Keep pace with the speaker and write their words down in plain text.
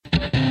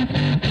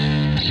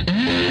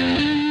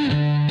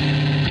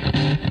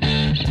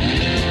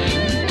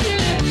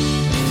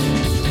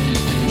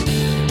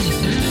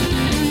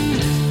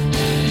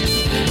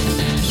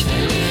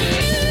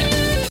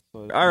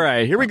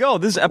right, here we go.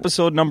 This is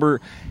episode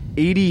number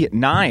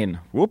 89.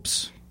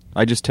 Whoops.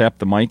 I just tapped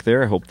the mic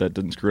there. I hope that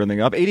didn't screw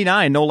anything up.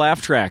 89, No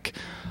Laugh Track.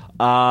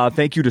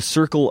 Thank you to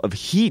Circle of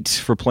Heat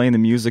for playing the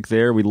music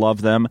there. We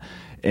love them.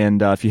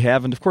 And if you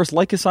haven't, of course,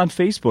 like us on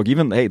Facebook.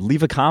 Even, hey,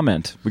 leave a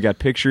comment. We got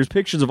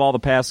pictures of all the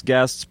past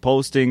guests,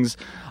 postings.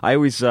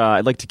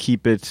 I'd like to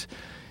keep it,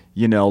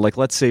 you know, like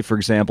let's say, for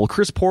example,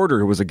 Chris Porter,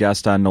 who was a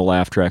guest on No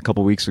Laugh Track a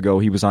couple weeks ago,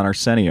 he was on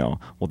Arsenio.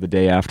 Well, the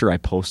day after, I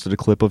posted a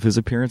clip of his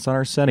appearance on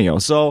Arsenio.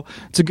 So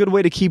it's a good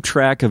way to keep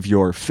track of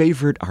your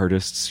favorite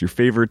artists, your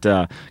favorite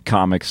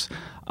comics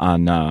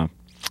on that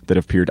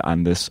have appeared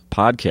on this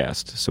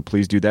podcast. So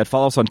please do that.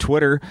 Follow us on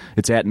Twitter.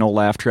 It's at No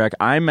Laugh Track.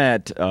 I'm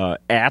at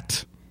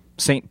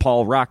St.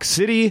 Paul Rock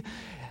City.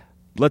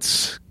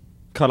 Let's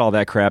cut all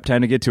that crap.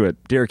 Time to get to it.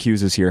 Derek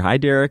Hughes is here. Hi,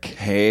 Derek.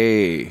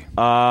 Hey.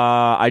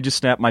 I just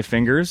snapped my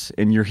fingers,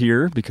 and you're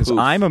here because Poof.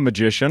 I'm a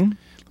magician.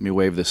 Let me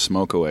wave this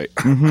smoke away.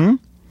 Mm-hmm.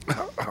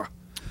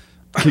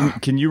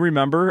 Can you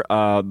remember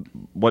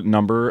what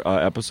number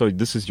episode?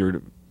 This is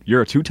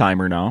you're a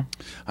two-timer now.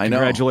 I know.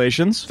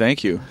 Congratulations.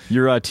 Thank you.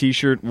 Your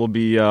T-shirt will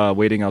be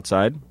waiting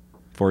outside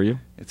for you.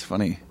 It's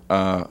funny.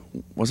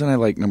 Wasn't I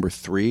like number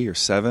 3 or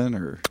 7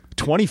 or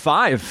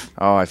 25?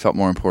 Oh, I felt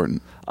more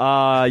important.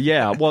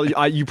 Yeah. Well,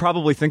 you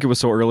probably think it was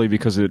so early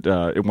because it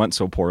went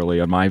so poorly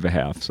on my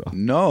behalf. So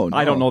No.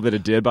 I don't know that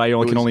it did, but I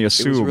can only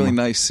assume. It was really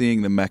nice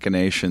seeing the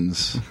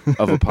machinations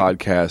of a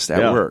podcast at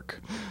Yeah.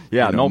 work.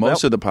 Yeah. You know,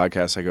 most of the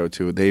podcasts I go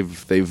to, they've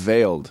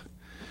veiled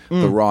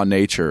the raw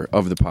nature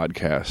of the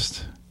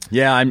podcast.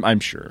 Yeah, I'm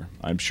sure.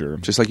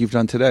 Just like you've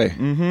done today.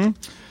 Mm-hmm.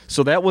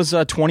 So that was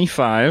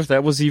 25.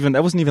 That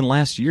wasn't even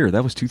last year.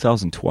 That was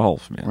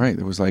 2012, man. Right.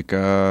 It was like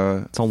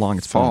That's how long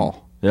it's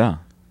fall. been. Yeah.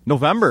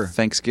 November.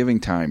 Thanksgiving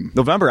time.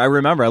 November. I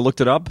remember. I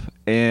looked it up,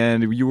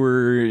 and you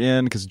were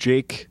in because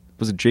Jake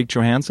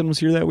Johansson was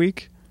here that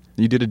week.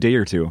 You did a day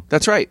or two.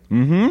 That's right.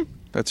 Mm-hmm.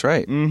 That's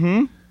right.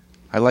 Mm-hmm.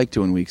 I like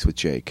doing weeks with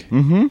Jake.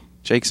 Mm-hmm.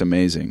 Jake's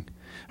amazing.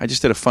 I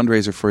just did a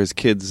fundraiser for his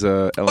kids'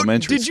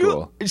 elementary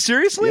school. Did you?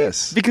 Seriously?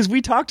 Yes. Because we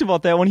talked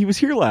about that when he was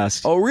here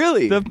last. Oh,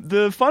 really? The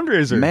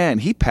fundraiser. Man,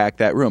 he packed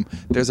that room.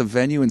 There's a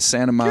venue in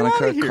Santa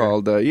Monica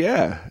called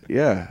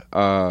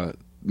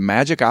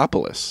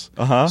Magicopolis.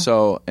 Uh-huh.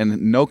 So,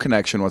 and no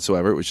connection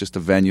whatsoever. It was just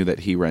a venue that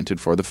he rented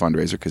for the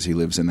fundraiser because he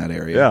lives in that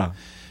area. Yeah.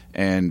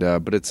 And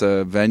but it's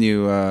a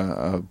venue,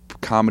 a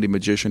comedy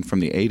magician from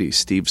the '80s,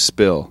 Steve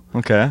Spill.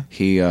 Okay.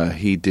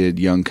 He did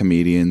young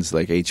comedians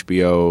like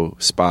HBO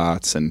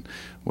spots and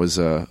was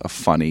a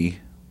funny,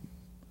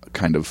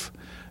 kind of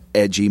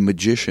edgy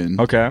magician.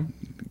 Okay.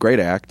 Great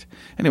act.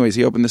 Anyways,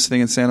 he opened this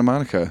thing in Santa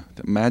Monica,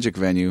 the magic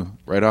venue,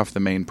 right off the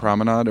main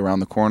promenade around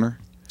the corner.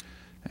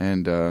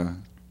 And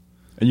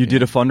you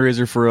did a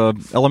fundraiser for a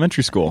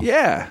elementary school.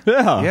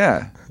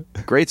 Yeah.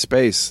 Great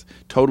space.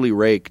 Totally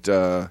raked.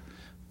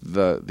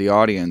 The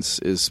audience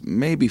is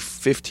maybe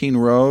 15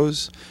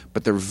 rows,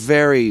 but they're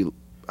very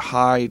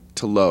high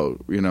to low,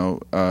 you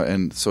know,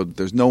 and so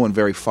there's no one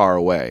very far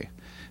away.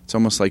 It's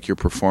almost like you're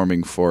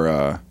performing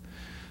for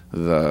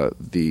the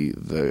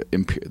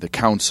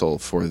council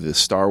for the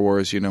Star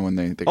Wars, you know, when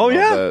they Oh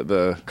yeah,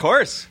 of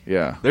course.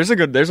 Yeah. There's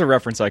a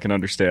reference I can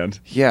understand.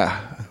 Yeah.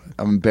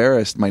 I'm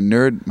embarrassed. My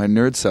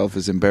nerd self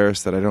is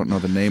embarrassed that I don't know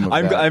the name of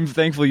that. I'm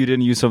thankful you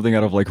didn't use something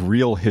out of like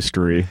real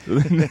history.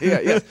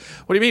 yeah.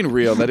 What do you mean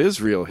real? That is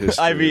real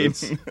history. I mean,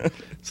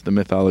 it's the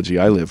mythology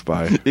I live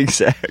by.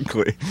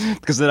 Exactly.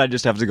 Because then I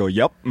just have to go,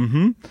 yep,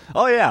 mm-hmm.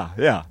 Oh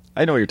yeah.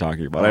 I know what you're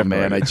talking about. Oh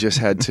man, I just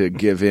had to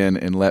give in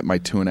and let my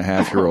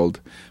 2.5-year-old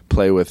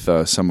play with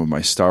some of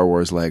my Star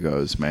Wars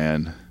Legos,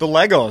 man. The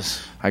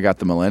Legos. I got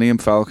the Millennium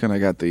Falcon, I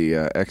got the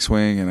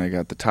X-Wing, and I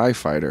got the TIE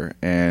Fighter,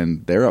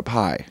 and they're up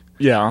high.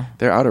 Yeah.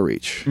 They're out of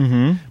reach.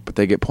 Mm-hmm. But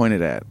they get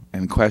pointed at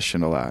and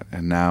questioned a lot,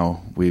 and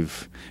now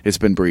it's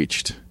been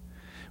breached.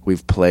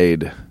 We've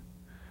played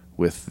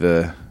with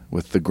the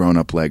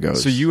grown-up Legos.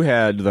 So you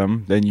had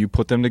them, then you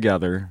put them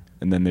together,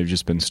 and then they've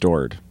just been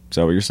stored. Is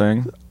that what you're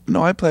saying?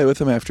 No, I play with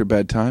them after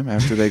bedtime,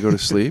 after they go to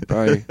sleep.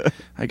 I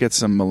get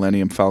some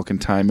Millennium Falcon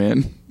time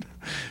in.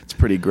 It's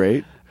pretty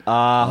great.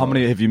 How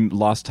many have you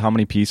lost? How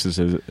many pieces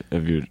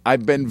have you?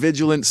 I've been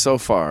vigilant so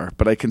far,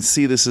 but I can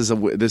see this is a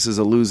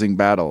losing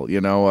battle.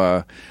 You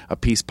know, a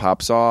piece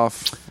pops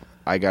off.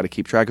 I got to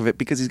keep track of it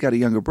because he's got a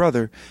younger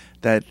brother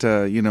that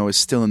is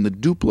still in the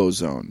Duplo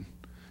zone.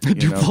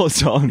 Duplo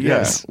zone,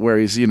 yes. Where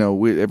he's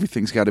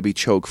everything's got to be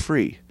choke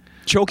free.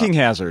 Choking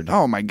hazard.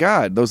 Oh my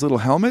God, those little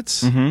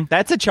helmets. Mm-hmm.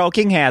 That's a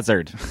choking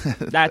hazard.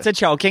 That's a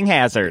choking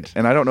hazard.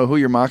 And I don't know who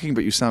you're mocking,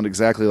 but you sound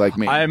exactly like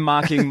me. I'm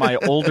mocking my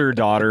older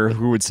daughter,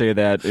 who would say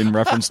that in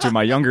reference to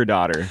my younger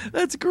daughter.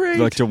 That's great.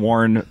 Like to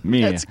warn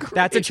me. That's great.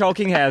 That's a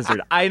choking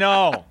hazard. I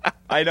know.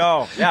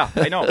 Yeah,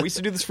 I know. We used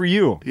to do this for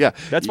you. Yeah.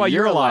 That's why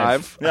you're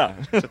alive.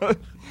 Yeah.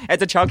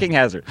 It's a choking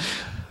hazard.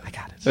 I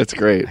got it. That's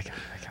great. I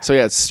got So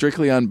yeah, it's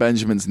strictly on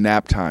Benjamin's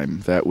nap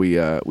time that we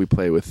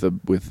play with the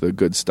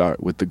good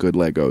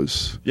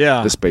Legos.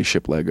 Yeah. The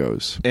spaceship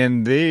Legos.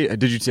 And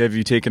have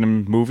you taken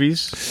him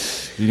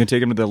movies? You can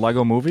take him to the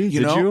Lego movie?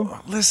 You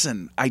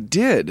listen, I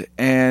did,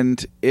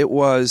 and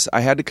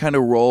I had to kind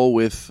of roll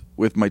with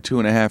my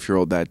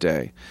 2.5-year-old that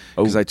day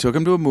because I took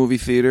him to a movie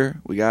theater.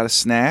 We got a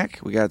snack,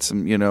 we got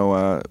some,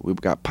 we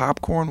got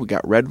popcorn, we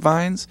got red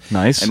vines.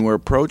 Nice. And we're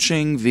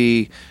approaching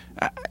the,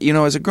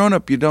 as a grown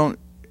up, you don't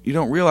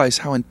realize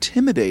how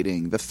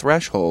intimidating the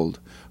threshold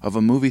of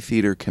a movie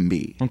theater can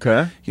be.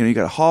 Okay. You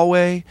got a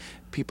hallway.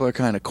 People are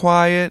kind of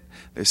quiet.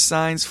 There's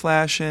signs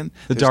flashing.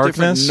 The There's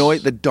darkness.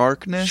 The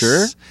darkness.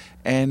 Sure.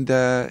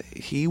 And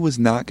he was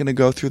not going to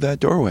go through that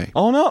doorway.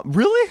 Oh, no.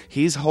 Really?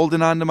 He's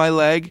holding on to my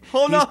leg.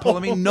 Oh, He's no.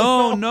 pulling me.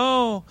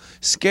 No.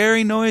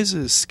 Scary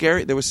noises.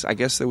 There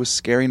was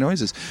scary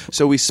noises.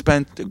 So we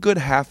spent a good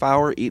half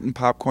hour eating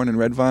popcorn and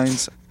red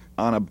vines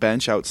on a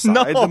bench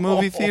outside the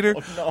movie theater,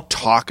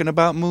 talking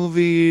about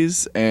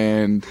movies,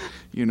 and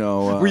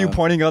were you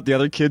pointing out the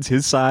other kids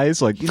his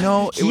size? Like,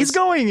 he's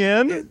going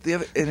in. And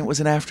it was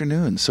an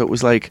afternoon, so it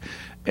was like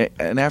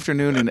an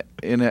afternoon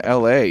in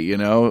L.A.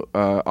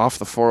 Off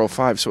the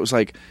 405. So it was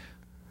like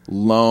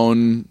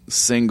lone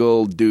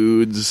single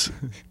dudes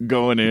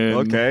going in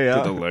to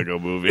the Lego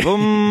movie.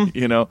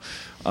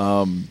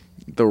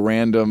 The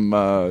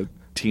random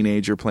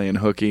teenager playing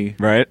hooky.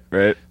 Right.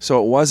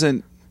 So it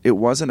wasn't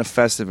a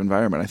festive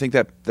environment. I think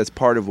that's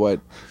part of what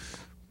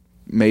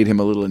made him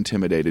a little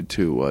intimidated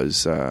too.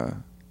 Was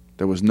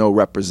there was no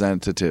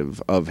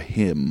representative of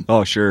him.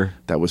 Oh, sure.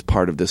 That was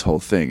part of this whole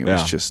thing. It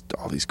was just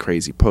all these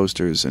crazy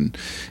posters, and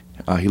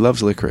he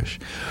loves licorice.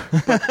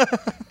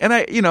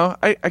 And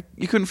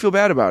you couldn't feel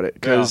bad about it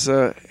because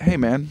hey,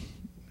 man,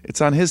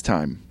 it's on his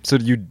time. So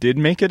you did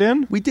make it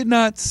in? We did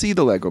not see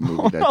the Lego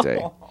movie that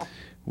day.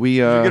 We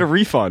you get a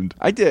refund.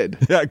 I did.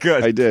 Yeah,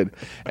 good. I did.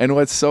 And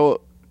what's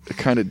so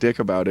kind of dick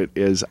about it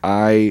is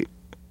I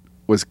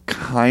was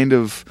kind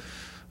of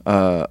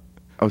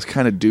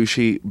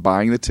douchey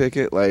buying the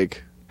ticket,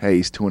 like, hey,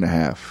 he's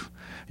 2.5.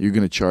 You're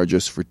going to charge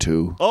us for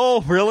 2.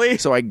 Oh, really?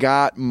 So I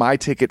got my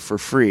ticket for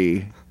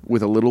free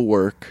with a little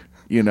work,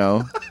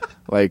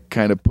 like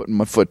kind of putting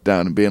my foot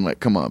down and being like,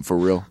 come on, for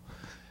real.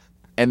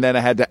 And then I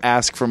had to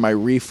ask for my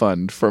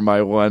refund for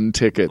my one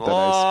ticket that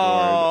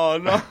I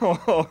scored.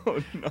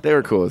 Oh, no. They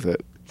were cool with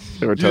it.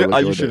 They were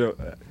totally cool with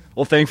it.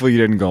 Well, thankfully you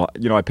didn't go.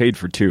 I paid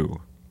for 2.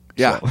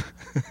 Yeah.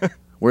 So.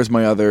 Where's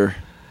my other...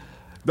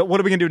 But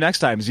what are we going to do next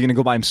time? Is he going to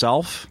go by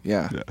himself?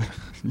 Yeah.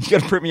 You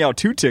got to print me out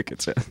 2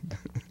 tickets.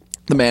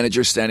 The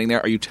manager's standing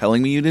there. Are you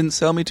telling me you didn't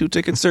sell me 2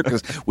 tickets, sir?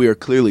 Because we are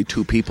clearly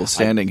 2 people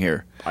standing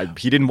here.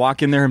 He didn't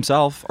walk in there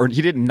himself. Or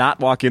he did not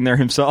walk in there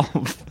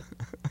himself.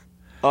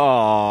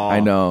 Oh.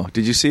 I know.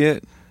 Did you see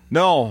it?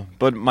 No,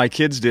 but my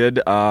kids did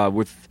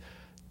with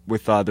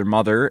their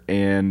mother,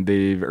 and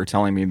they are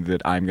telling me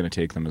that I'm going to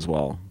take them as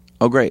well.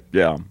 Oh, great.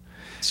 Yeah.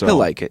 So he'll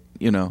like it,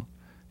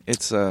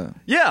 It's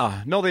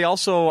yeah. No, they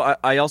also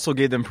I also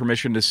gave them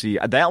permission to see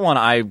that one.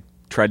 I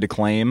tried to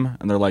claim,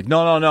 and they're like,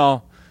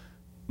 no.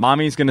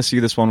 Mommy's going to see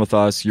this one with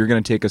us. You're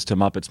going to take us to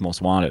Muppets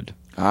Most Wanted.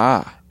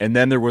 And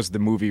then there was the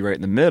movie right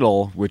in the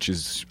middle, which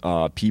is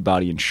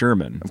Peabody and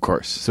Sherman. Of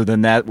course. So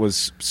then that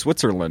was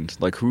Switzerland.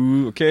 Like,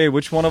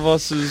 which one of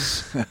us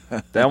is...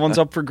 that one's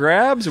up for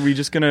grabs? Are we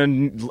just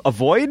going to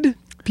avoid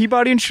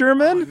Peabody and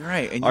Sherman? Oh,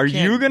 right. And are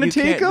you going to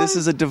take them? This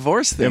is a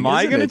divorce thing. Am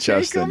I going to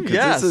take them?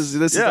 Yes.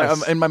 This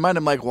is in my mind.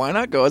 I'm like, why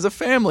not go as a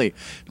family?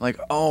 I'm like,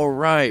 oh,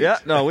 right. Yeah.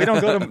 No, we don't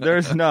go to.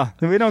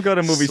 We don't go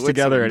to movies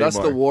together anymore. That's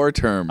the war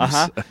terms.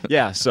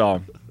 Yeah.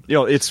 So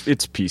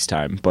it's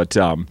peacetime, but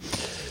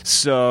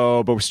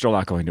but we're still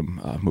not going to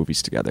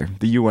movies together.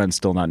 The UN's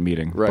still not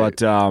meeting. Right.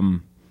 But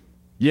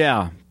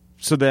yeah.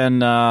 So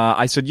then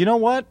I said, you know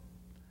what?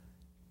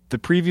 The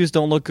previews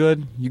don't look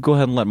good. You go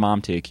ahead and let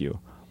Mom take you.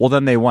 Well,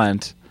 then they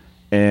went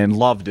and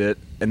loved it,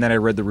 and then I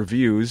read the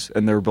reviews,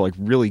 and they were like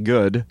really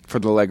good for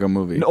the Lego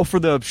movie. No, for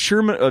the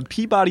Sherman,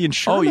 Peabody and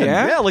Sherman. Oh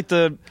yeah, like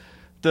the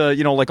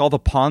like all the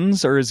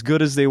puns are as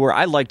good as they were.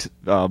 I liked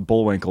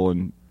Bullwinkle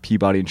and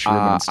Peabody and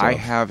Sherman. Stuff. I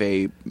have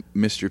a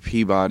Mr.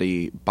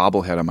 Peabody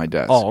bobblehead on my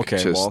desk. Oh,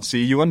 okay. Well,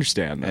 see, you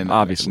understand, and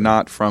obviously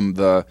not from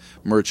the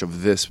merch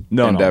of this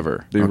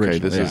endeavor. No, okay,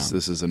 this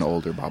is an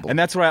older bobblehead, and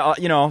that's why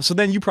So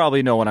then you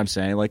probably know what I'm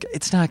saying. Like,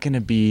 it's not going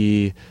to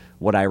be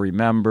what I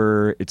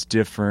remember. It's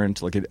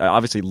different. Like, it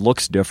obviously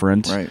looks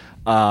different. Right.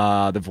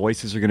 The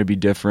voices are going to be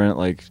different.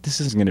 Like, this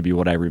isn't going to be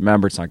what I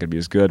remember. It's not going to be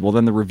as good. Well,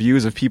 then the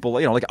reviews of people,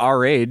 like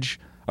our age,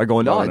 are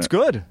going, oh, it's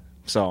good.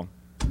 So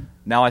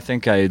now I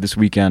think this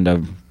weekend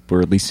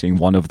we're at least seeing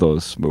one of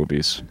those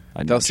movies.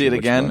 They'll see it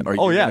again? Or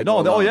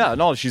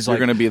no. She's like,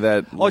 you're going to be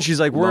that. Oh, she's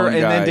like, and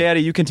then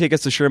Daddy, you can take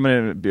us to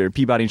Sherman, or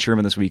Peabody and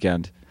Sherman this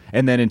weekend,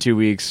 and then in 2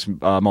 weeks,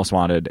 Most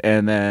Wanted,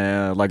 and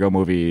then Lego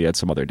movie at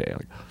some other day.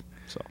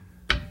 So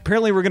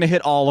apparently, we're going to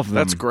hit all of them.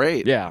 That's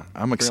great. Yeah,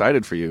 I'm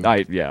excited for you.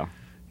 Yeah,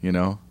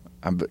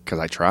 because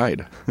I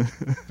tried.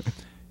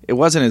 It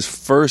wasn't his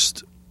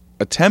first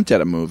attempt at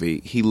a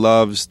movie. He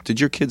loves. Did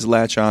your kids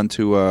latch on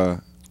to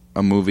a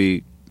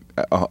movie,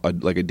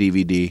 like a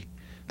DVD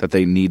that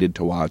they needed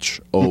to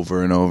watch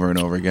over and over and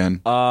over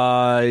again?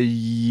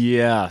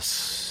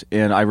 Yes.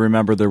 And I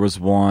remember there was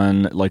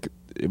one, like,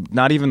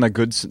 not even like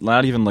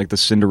the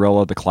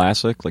Cinderella, the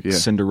classic, like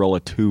Cinderella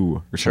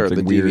 2 or Sure,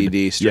 something the weird.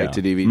 DVD, straight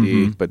to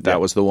DVD, but that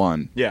was the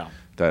one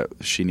that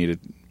she needed.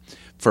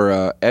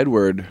 For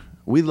Edward,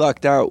 we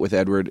lucked out with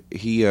Edward.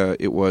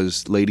 It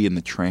was Lady and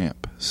the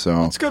Tramp.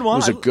 So it's a good one. It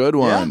was a good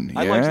one.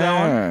 I liked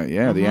that one.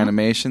 Yeah, the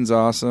animation's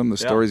awesome. The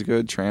story's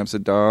good. Tramp's a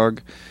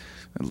dog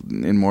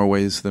in more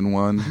ways than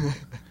one.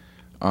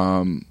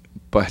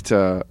 But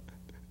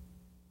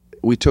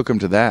we took him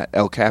to that,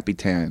 El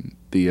Capitan,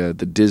 the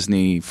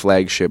Disney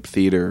flagship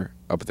theater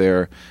up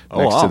there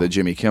next to the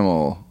Jimmy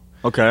Kimmel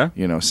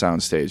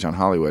soundstage on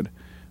Hollywood.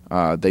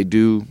 They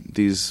do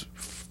these,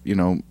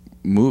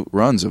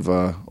 runs of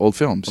old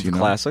films.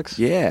 Classics?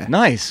 Yeah.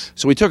 Nice.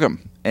 So we took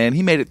him, and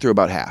he made it through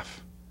about half.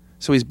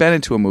 So he's been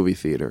into a movie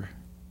theater.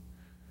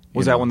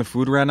 Was that when the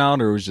food ran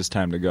out, or it was just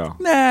time to go?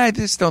 Nah, I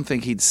just don't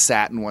think he'd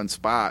sat in one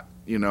spot,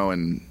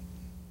 and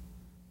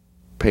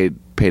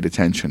paid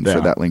attention for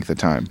that length of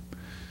time.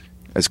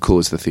 As cool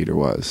as the theater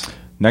was.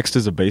 Next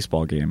is a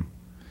baseball game.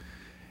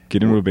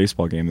 Get into a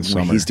baseball game this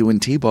summer. He's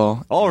doing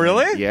T-ball. Oh,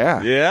 really?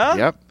 Yeah. Yeah?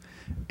 Yep.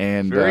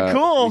 And very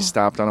cool. We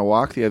stopped on a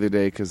walk the other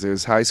day because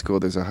there's a high school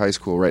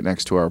right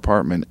next to our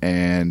apartment,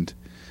 and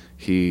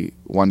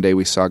one day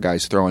we saw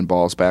guys throwing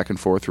balls back and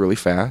forth really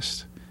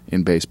fast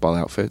in baseball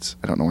outfits.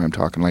 I don't know why I'm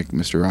talking like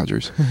Mr.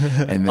 Rogers.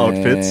 And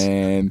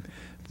then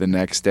the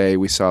next day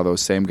we saw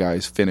those same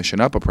guys finishing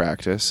up a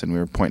practice, and we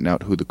were pointing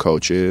out who the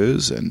coach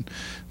is, and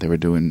they were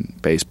doing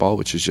baseball,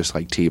 which is just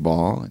like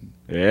T-ball. And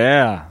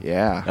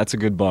yeah. That's a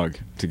good bug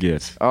to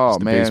get. Oh,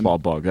 it's man. Baseball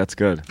bug. That's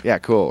good. Yeah,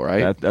 cool,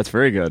 right? That's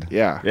very good.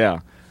 Yeah. Yeah.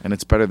 And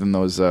it's better than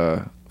those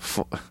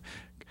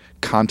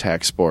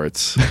contact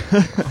sports.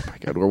 Oh, my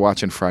God. We're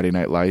watching Friday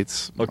Night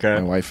Lights, okay.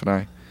 my wife and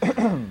I.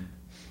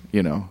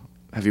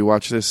 Have you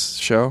watched this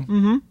show?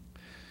 Mm-hmm.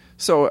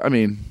 So, I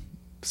mean,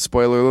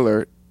 spoiler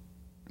alert,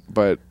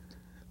 but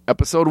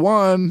episode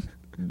 1...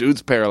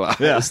 dude's paralyzed.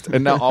 Yeah.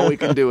 And now all we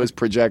can do is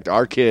project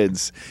our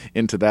kids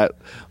into that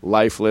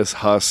lifeless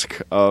husk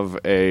of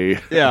a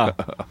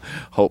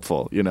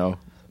hopeful,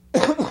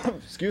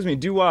 Excuse me.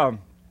 Do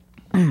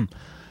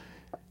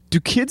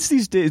kids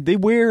these days, they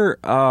wear,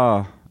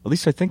 at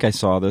least I think I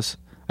saw this,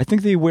 I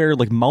think they wear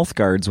like mouth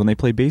guards when they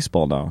play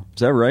baseball now.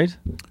 Is that right?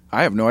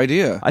 I have no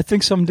idea. I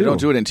think some do. They don't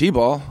do it in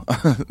T-ball.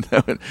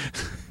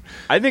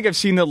 I think I've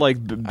seen that like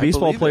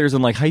baseball players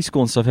in like high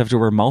school and stuff have to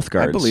wear mouth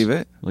guards. I believe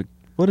it. Like,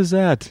 what is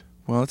that?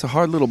 Well, it's a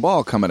hard little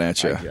ball coming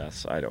at you.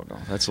 Yes, I don't know.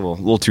 That's a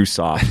little too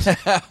soft.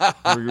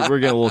 we're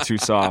getting a little too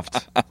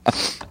soft.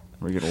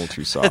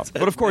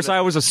 But of course,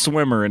 I was a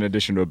swimmer in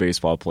addition to a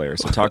baseball player.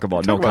 So talk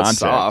about no contact.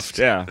 Soft.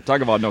 Yeah,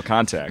 talk about no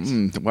contact.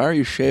 Why are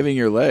you shaving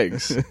your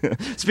legs?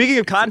 Speaking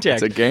of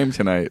contact, it's a game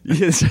tonight.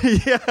 Yes,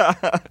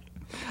 yeah.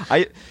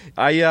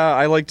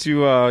 I like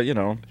to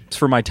it's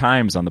for my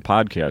times on the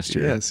podcast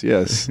here.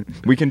 Yes.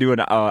 We can do an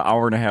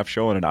hour and a half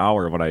show in an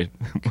hour when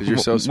you're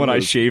so when I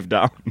shave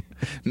down.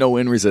 No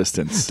wind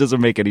resistance.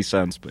 Doesn't make any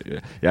sense, but yeah,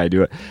 I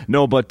do it.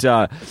 No, but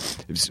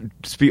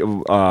speak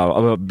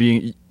about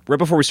being right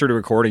before we started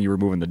recording, you were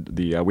moving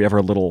the we have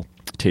our little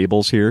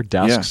tables here,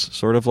 desks,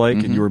 sort of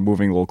like, and you were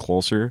moving a little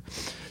closer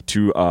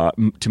to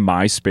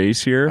my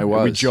space here. I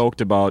was. We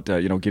joked about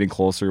getting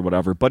closer or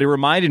whatever, but it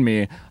reminded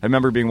me. I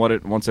remember being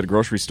once at a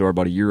grocery store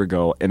about a year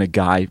ago, and a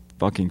guy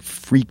fucking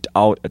freaked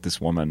out at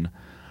this woman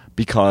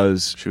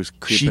because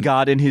she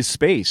got in his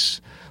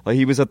space. Like,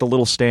 he was at the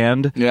little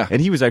stand, and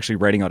he was actually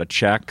writing out a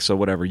check. So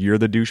whatever, you're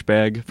the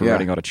douchebag for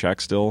writing out a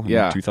check still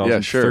in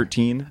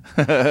 2013.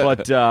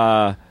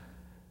 Sure.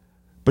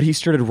 But he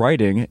started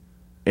writing,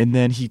 and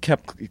then he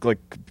kept like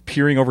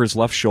peering over his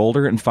left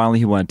shoulder, and finally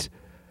he went,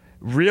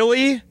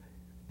 "Really?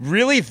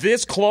 Really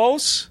this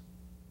close?"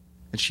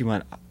 And she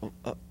went,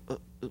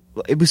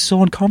 it was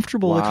so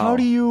uncomfortable. Wow. Like, how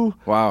do you...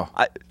 Wow.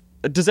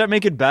 Does that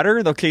make it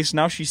better? Okay, so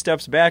now she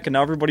steps back, and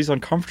now everybody's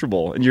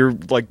uncomfortable, and you're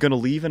like going to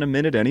leave in a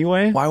minute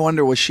anyway? Well, I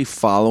wonder, was she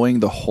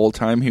following the whole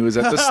time he was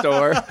at the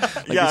store?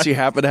 Did she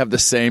happen to have the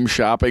same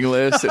shopping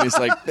list? And he's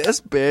like,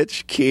 this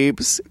bitch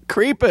keeps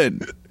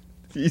creeping.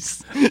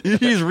 He's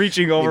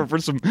reaching over for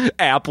some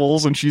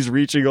apples, and she's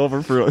reaching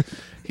over for...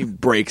 He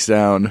breaks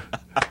down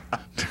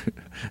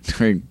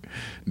during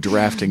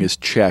drafting his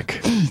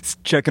check. He's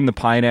checking the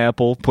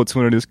pineapple, puts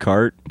one in his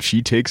cart.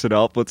 She takes it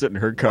out, puts it in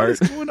her cart.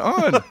 What is going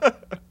on?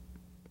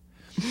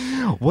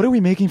 What are we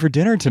making for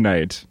dinner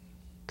tonight?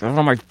 I don't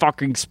know my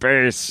fucking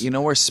space. You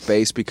know where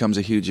space becomes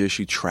a huge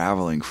issue?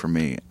 Traveling for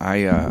me.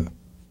 I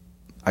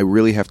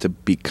really have to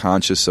be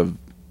conscious of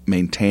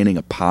maintaining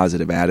a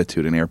positive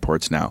attitude in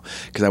airports now,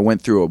 because I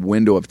went through a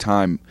window of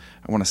time,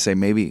 I want to say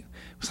maybe it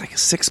was like a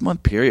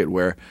 6-month period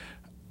where,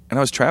 and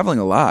I was traveling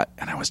a lot,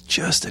 and I was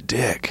just a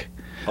dick.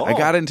 I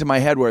got into my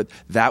head where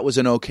that was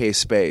an okay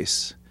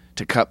space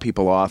to cut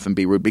people off and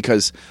be rude,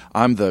 because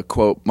I'm the,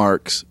 quote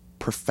marks,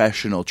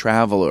 professional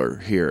traveler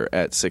here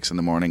at 6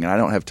 a.m, and I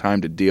don't have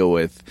time to deal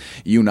with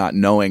you not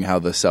knowing how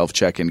the self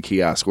check-in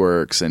kiosk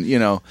works, and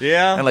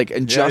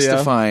and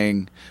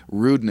justifying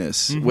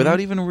rudeness without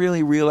even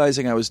really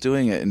realizing I was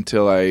doing it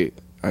until I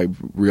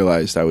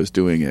realized I was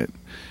doing it.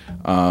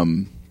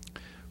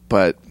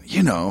 But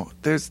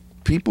there's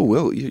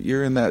people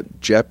you're in that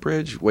jet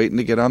bridge waiting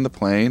to get on the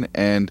plane,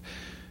 and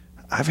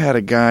I've had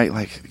a guy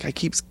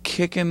keeps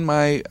kicking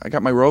I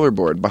got my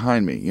rollerboard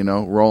behind me,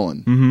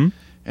 rolling. Mm-hmm.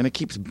 And it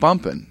keeps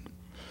bumping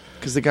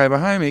because the guy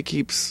behind me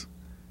keeps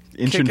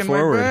inching kicking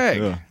forward. my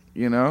bag,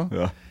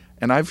 Yeah.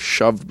 And I've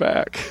shoved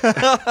back.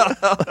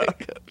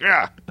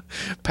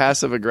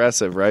 Passive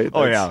aggressive, right?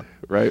 Oh, yeah.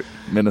 Right?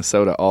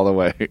 Minnesota all the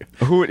way.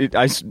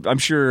 I'm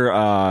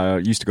sure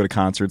you used to go to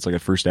concerts like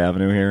at First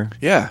Avenue here.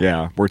 Yeah.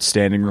 Yeah, where it's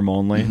standing room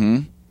only. Mm-hmm.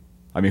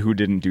 I mean, who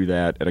didn't do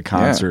that at a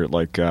concert?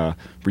 Like, were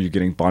you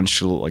getting bunched,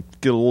 get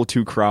a little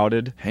too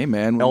crowded? Hey,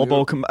 man.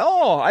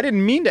 I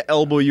didn't mean to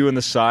elbow you in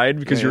the side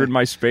because you're in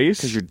my space.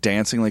 Because you're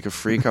dancing like a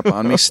freak up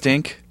on me,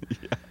 stink.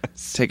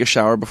 Yes. Take a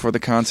shower before the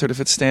concert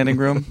if it's standing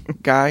room.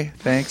 Guy,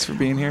 thanks for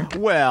being here.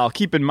 Well,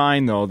 keep in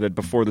mind, though, that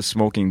before the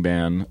smoking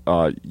ban,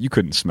 you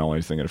couldn't smell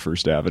anything at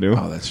First Avenue.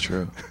 Oh, that's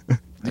true.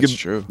 That's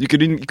true. You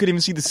couldn't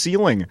even see the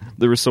ceiling.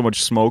 There was so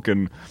much smoke,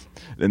 and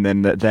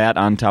then that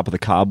on top of the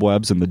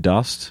cobwebs and the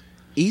dust.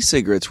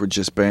 E-cigarettes were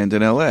just banned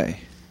in L.A.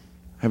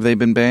 Have they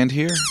been banned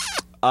here?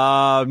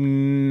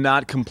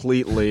 Not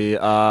completely.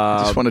 I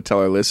just want to tell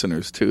our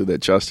listeners, too, that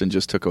Justin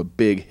just took a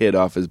big hit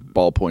off his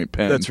ballpoint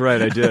pen. That's right,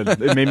 I did.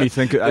 It made me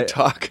think.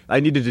 Talk.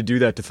 I needed to do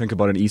that to think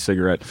about an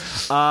e-cigarette.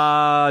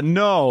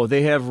 No,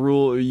 they have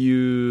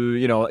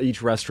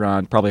each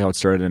restaurant, probably how it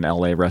started in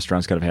L.A.,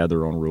 restaurants kind of had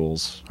their own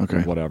rules. Okay.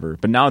 Or whatever.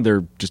 But now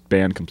they're just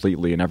banned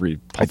completely in every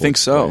public I think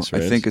so. place,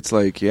 right? I think it's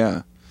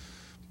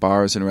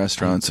bars and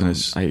restaurants. But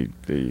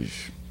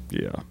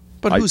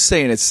who's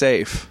saying it's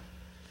safe?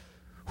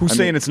 Who's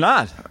saying it's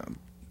not?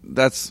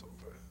 There's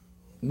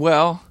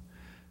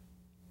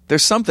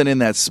something in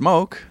that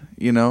smoke,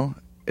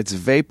 It's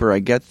vapor, I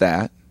get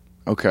that.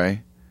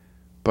 Okay.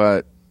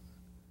 But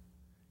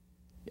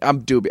I'm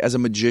dubious. As a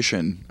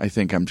magician, I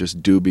think I'm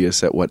just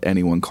dubious at what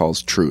anyone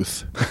calls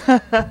truth.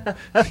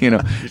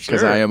 Because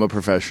Sure. I am a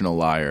professional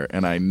liar,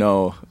 and I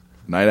know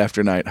night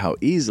after night how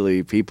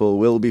easily people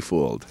will be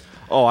fooled.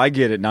 Oh, I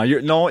get it now.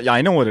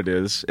 I know what it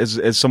is.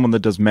 As someone that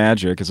does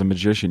magic, as a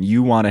magician,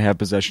 you want to have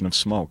possession of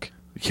smoke.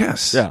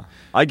 Yes. Yeah,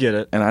 I get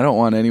it. And I don't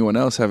want anyone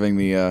else having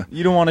the...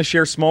 You don't want to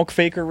share smoke,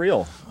 fake or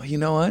real. Well, you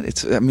know what?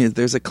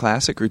 There's a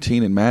classic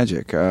routine in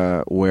magic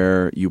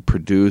where you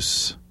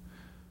produce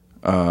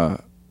a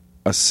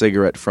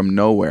cigarette from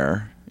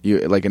nowhere.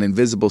 Like an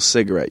invisible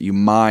cigarette. You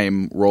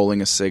mime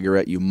rolling a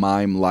cigarette, you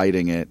mime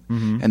lighting it,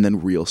 and then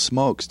real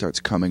smoke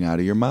starts coming out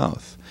of your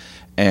mouth.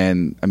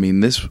 And,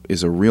 this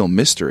is a real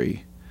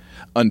mystery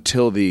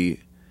until the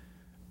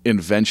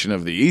invention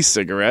of the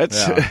e-cigarette,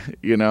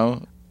 Yeah.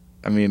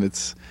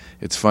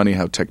 It's funny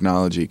how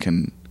technology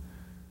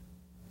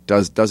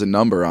does a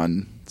number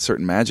on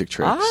certain magic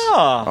tricks.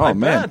 I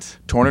man. bet.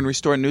 Torn and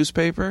Restore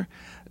newspaper,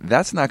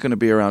 that's not going to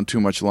be around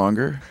too much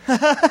longer.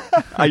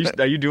 Are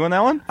you doing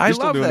that one? I You're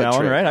still love doing that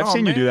one, trick. right? I've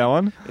seen you do that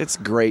one. It's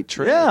a great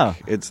trick. Yeah.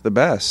 It's the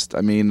best.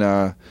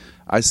 The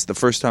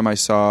first time I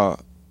saw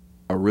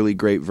a really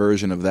great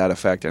version of that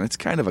effect, and it's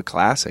kind of a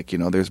classic.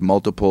 There's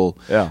multiple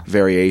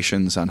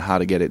variations on how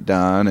to get it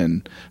done,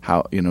 and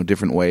how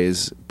different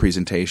ways,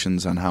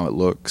 presentations on how it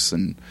looks,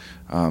 and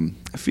I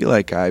feel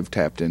like I've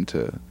tapped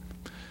into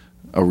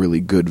a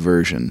really good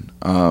version.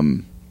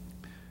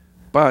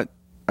 But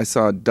I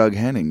saw Doug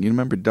Henning. You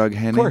remember Doug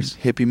Henning, of course.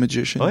 hippie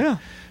magician? Oh yeah,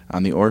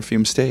 on the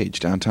Orpheum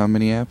stage downtown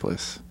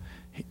Minneapolis.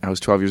 I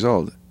was 12 years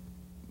old.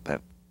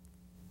 That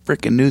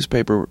frickin'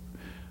 newspaper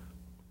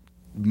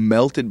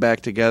melted back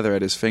together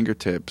at his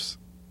fingertips.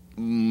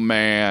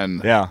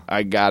 Man, Yeah.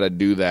 I gotta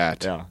do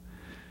that. yeah.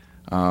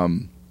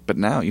 But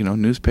now,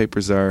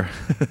 newspapers are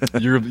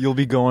You'll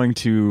be going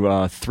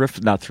to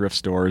not thrift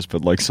stores,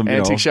 but like some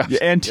Antique shops. Yeah,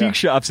 antique Yeah.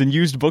 shops and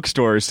used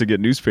bookstores to get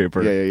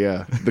newspaper.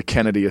 yeah. The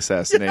Kennedy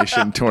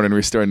assassination, Torn and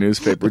Restore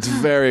newspaper. It's a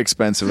very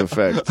expensive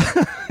effect.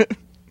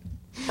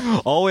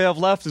 All we have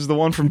left is the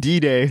one from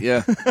D-Day.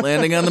 Yeah,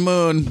 landing on the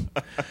moon.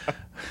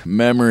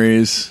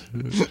 Memories.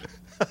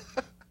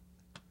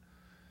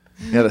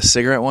 Yeah, the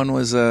cigarette one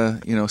was,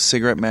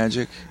 cigarette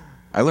magic.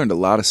 I learned a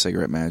lot of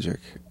cigarette magic.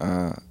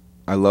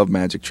 I love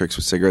magic tricks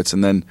with cigarettes,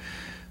 and then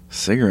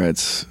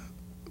cigarettes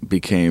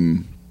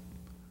became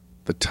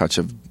the touch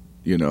of,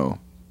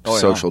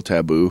 social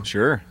taboo.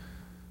 Sure.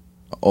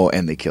 Oh,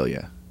 and they kill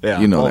you. Yeah.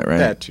 You know well, that, right?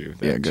 That too.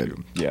 Yeah, good.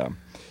 Too. Yeah.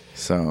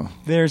 So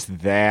There's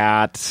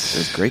that.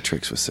 there's great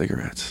tricks with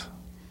cigarettes.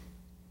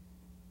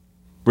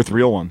 With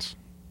real ones.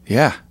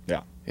 Yeah,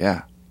 Yeah.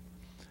 yeah.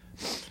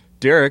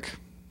 Derek,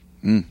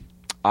 Mm.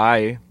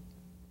 I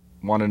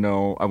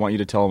want you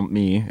to tell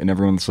me and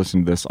everyone that's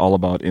listening to this all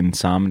about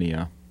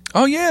insomnia.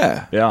 Oh,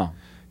 yeah. Yeah.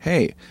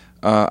 Hey,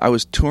 I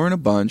was touring a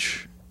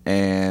bunch,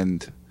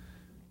 and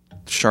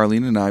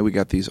Charlene and I, we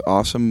got these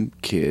awesome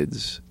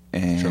kids,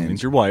 and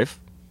Charlene's your wife.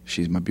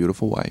 she's my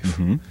beautiful wife.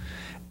 Mm-hmm.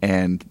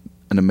 And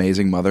an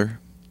amazing mother,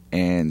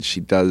 and she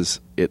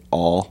does it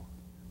all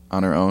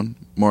on her own,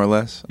 more or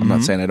less. I'm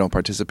not saying I don't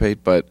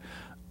participate, but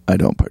I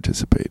don't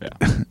participate.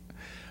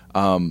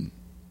 Yeah.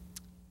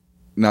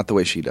 Not the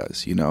way she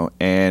does, you know.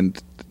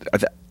 And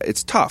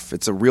it's tough.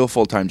 It's a real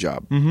full-time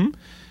job. Mm-hmm.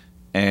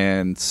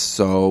 And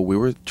so we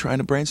were trying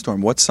to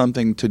brainstorm, what's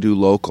something to do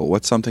local?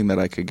 What's something that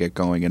I could get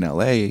going in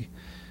L.A.,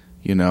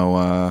 you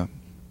know,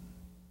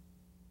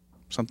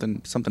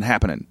 something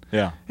happening.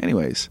 Yeah.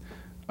 Anyways,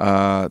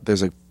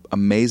 there's an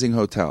amazing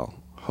hotel,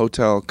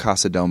 Hotel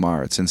Casa del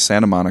Mar. It's in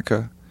Santa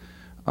Monica.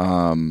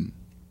 One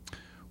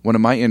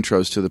of my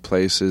intros to the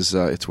place is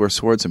it's where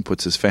Swardson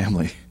puts his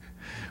family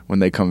when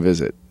they come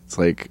visit. It's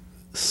like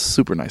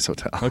super nice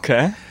hotel.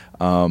 Okay.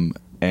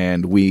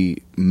 And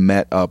we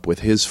met up with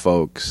his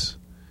folks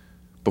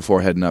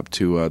before heading up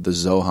to the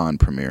Zohan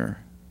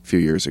premiere a few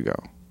years ago.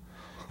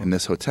 In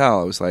this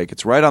hotel, I was like,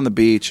 it's right on the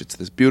beach. It's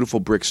this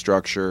beautiful brick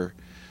structure,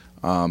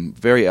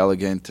 very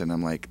elegant. And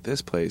I'm like,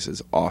 this place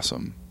is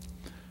awesome.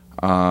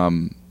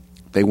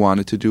 They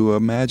wanted to do a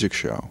magic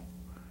show.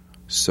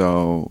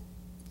 So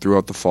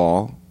throughout the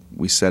fall,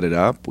 we set it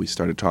up. We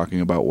started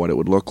talking about what it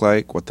would look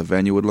like, what the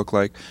venue would look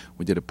like.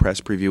 We did a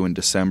press preview in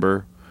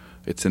December.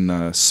 It's in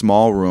a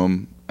small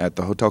room at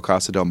the Hotel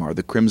Casa del Mar,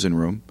 the Crimson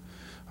Room.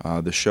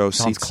 The show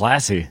Sounds seats.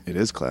 classy. It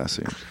is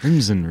classy.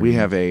 Crimson Room. We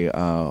have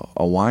a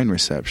wine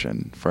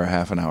reception for a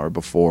half an hour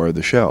before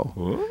the show.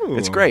 Ooh.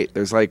 It's great.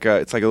 There's like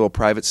it's like a little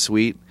private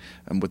suite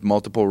with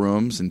multiple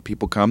rooms, and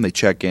people come. They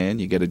check in.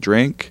 You get a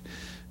drink.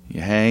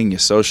 You hang. You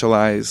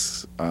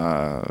socialize.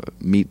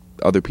 Meet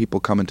other people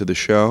coming to the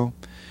show,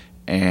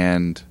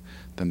 and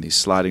then these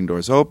sliding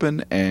doors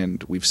open,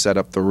 and we've set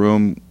up the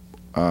room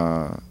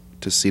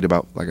to seat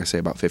about, like I say,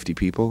 about 50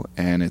 people,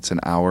 and it's an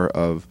hour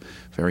of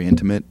very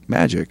intimate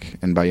magic.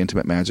 And by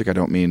intimate magic, I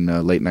don't mean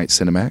late night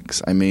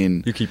Cinemax. I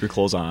mean You keep your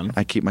clothes on.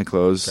 I keep my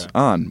clothes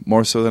on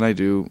more so than I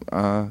do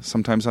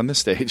sometimes on this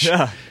stage.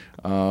 Yeah.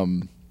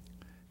 And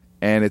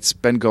it's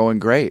been going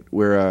great.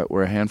 We're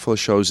a handful of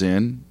shows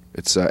in.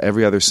 It's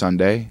every other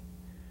Sunday,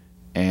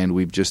 and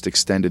we've just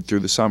extended through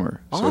the summer.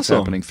 So it's Awesome.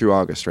 happening through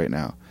August right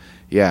now.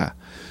 Yeah.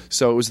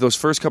 So it was those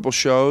first couple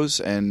shows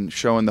and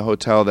showing the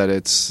hotel that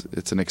it's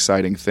an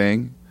exciting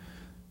thing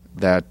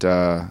that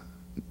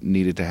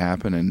needed to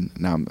happen, and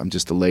now I'm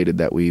just elated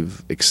that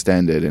we've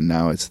extended, and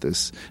now it's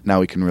this. Now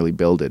we can really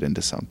build it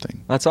into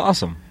something. That's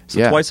awesome. So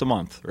Yeah. twice a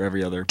month or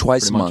every other?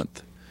 Twice a pretty much.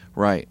 month,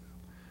 right?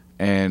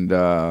 And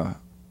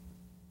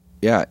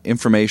yeah,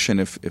 information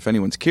if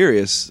anyone's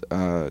curious,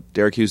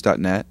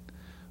 DerekHughes.net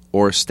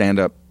or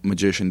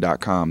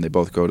StandUpMagician.com. They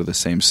both go to the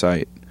same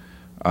site.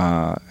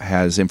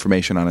 Has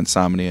information on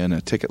Insomnia and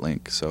a ticket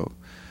link. So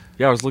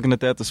Yeah, I was looking at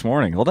that this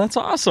morning. Well, that's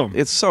awesome.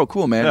 it's so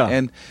cool, man. Yeah.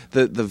 And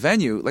the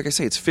venue, like I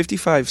say, it's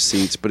 55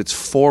 seats, but it's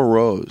 4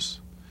 rows.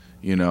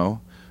 You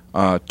know,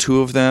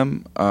 2 of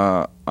them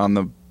on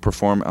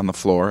the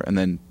floor, and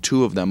then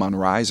 2 of them on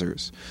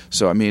risers.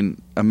 So I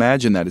mean,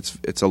 imagine that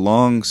it's a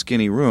long,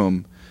 skinny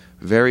room,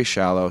 very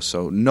shallow.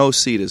 So no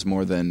seat is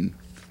more than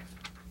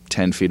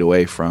 10 feet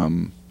away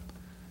from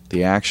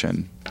the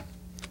action.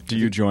 Do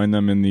you join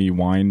them in the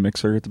wine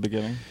mixer at the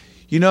beginning?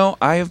 You know,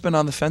 I have been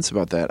on the fence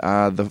about that.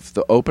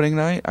 The opening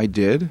night, I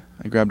did.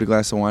 I grabbed a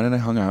glass of wine and I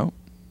hung out,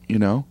 you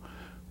know.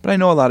 But I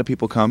know a lot of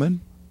people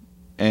coming,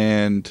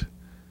 and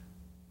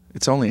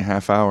it's only a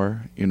half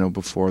hour, you know,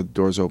 before the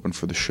doors open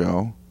for the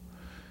show.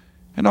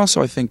 And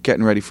also, I think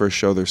getting ready for a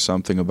show, there's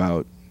something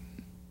about.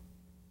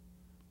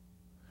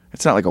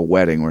 It's not like a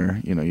wedding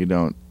where, you know,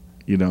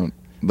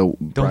 the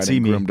bride see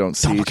and me. groom don't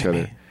see Look each at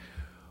other. me.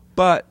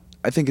 But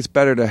I think it's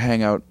better to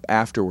hang out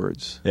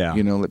afterwards. Yeah.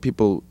 You know, let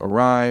people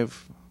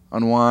arrive,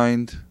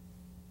 unwind,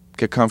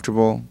 get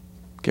comfortable,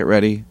 get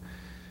ready.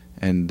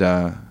 And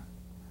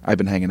I've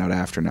been hanging out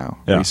after now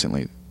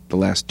recently. The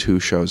last 2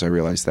 shows, I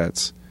realized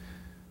that's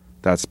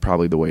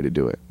probably the way to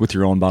do it. With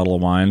your own bottle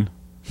of wine?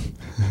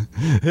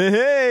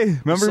 Hey,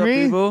 remember What's up,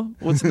 me? people?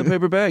 What's in the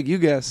paper bag? You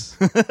guess.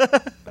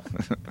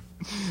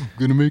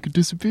 Gonna make it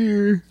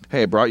disappear.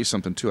 Hey, I brought you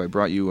something, too. I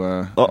brought you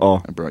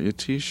Uh-oh. I brought you a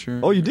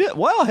T-shirt. Oh, you did?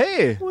 Well,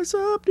 hey. What's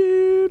up,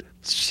 dude?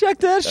 Check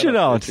that shit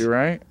out. You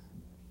right?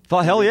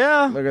 Thought, hell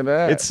yeah. Look at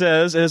that. It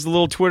has the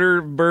little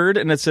Twitter bird,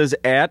 and it says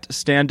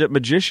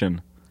 @StandUpMagician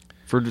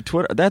for the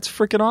Twitter. That's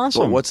freaking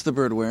awesome. Well, what's the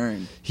bird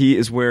wearing? He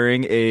is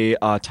wearing a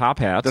top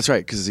hat. That's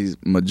right, because he's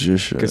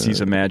magician. Because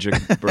he's a magic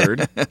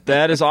bird.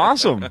 That is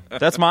awesome.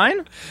 That's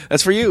mine?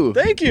 That's for you.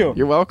 Thank you.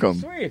 You're welcome.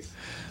 Sweet.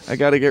 I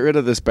got to get rid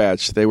of this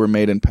batch. They were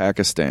made in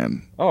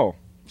Pakistan. Oh,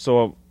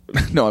 so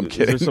No, I'm is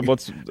kidding. there some,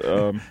 what's,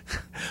 I'm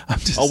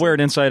just, I'll wear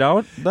it inside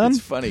out then? It's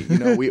funny. You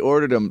know, we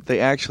ordered them. They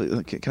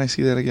actually. Can I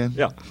see that again?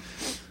 Yeah.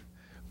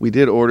 We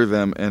did order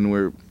them, and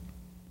we're.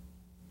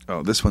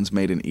 Oh, this one's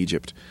made in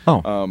Egypt.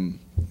 Oh.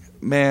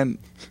 Man,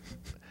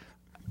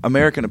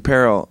 American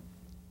Apparel,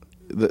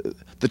 the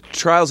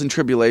trials and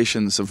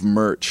tribulations of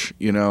merch.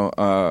 You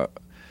know,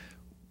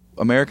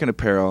 American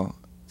Apparel.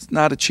 It's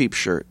not a cheap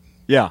shirt,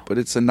 Yeah. but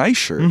it's a nice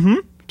shirt. Mm-hmm.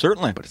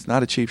 Certainly. But it's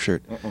not a cheap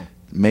shirt.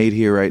 Made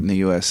here, right in the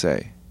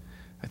USA.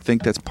 I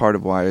think that's part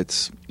of why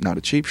it's not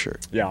a cheap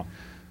shirt. Yeah.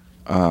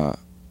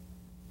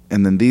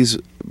 then these,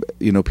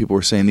 people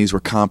were saying these were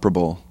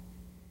comparable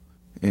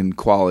in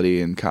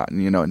quality and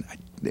cotton, and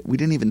we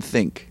didn't even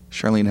think.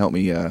 Charlene helped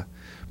me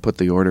put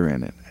the order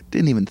in it. I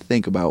didn't even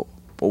think about,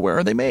 well, where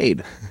are they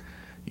made?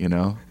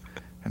 And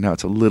now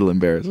it's a little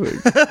embarrassing.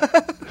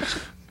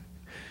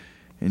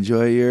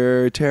 Enjoy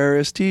your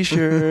terrorist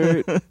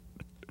T-shirt.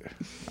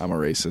 I'm a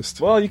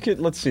racist. Well, you could.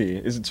 Let's see.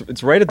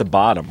 It's right at the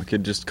bottom. We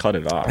could just cut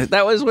it off.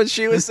 That was what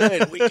she was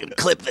saying. We can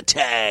clip the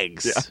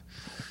tags. Yeah.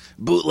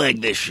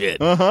 Bootleg this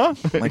shit.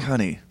 Like,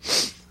 honey.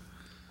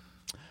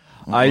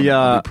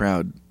 I'll be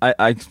proud.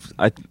 I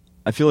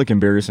feel like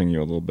embarrassing you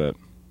a little bit.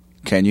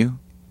 Can you?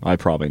 I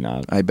probably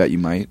not. I bet you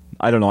might.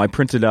 I don't know. I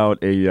printed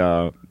out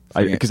a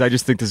because I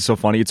just think this is so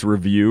funny. It's a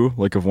review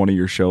of one of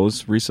your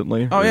shows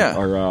recently. Oh yeah.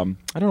 Or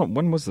I don't know,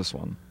 when was this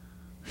one?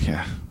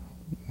 Yeah.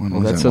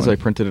 That says I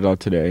printed it out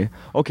today.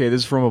 Okay,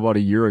 this is from about a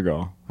year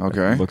ago.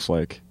 Okay. It looks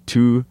like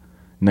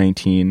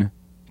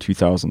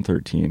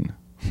 2/19/2013.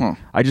 Huh.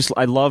 I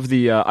love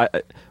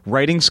the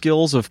writing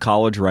skills of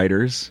college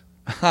writers.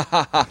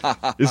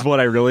 Is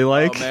what I really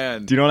like. Oh,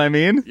 man. Do you know what I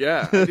mean?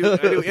 Yeah, I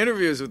do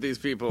interviews with these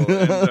people,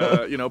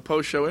 and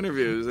post-show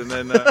interviews, and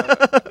then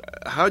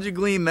how'd you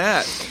glean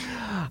that?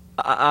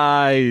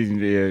 I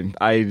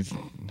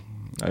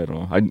don't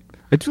know. I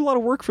do a lot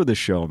of work for this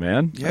show,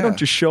 man. Yeah. I don't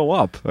just show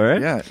up. All right.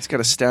 Yeah, it's got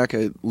a stack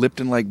of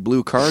Lipton-like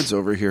blue cards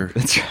over here.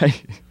 That's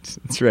right.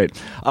 That's right.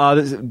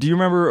 Do you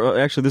remember?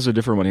 Actually, this is a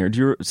different one here. Do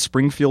you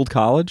Springfield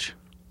College?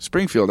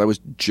 Springfield. I was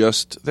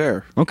just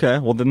there. Okay,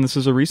 well then this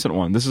is a recent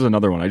one. This is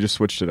another one. I just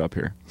switched it up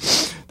here.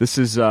 This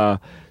is I'm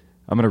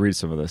going to read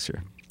some of this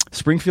here.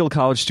 Springfield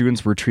College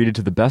students were treated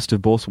to the best of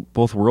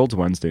both worlds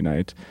Wednesday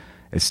night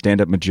as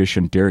stand-up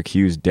magician Derek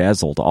Hughes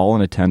dazzled all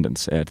in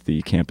attendance at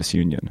the campus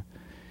union.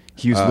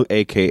 Hughes,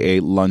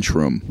 a.k.a.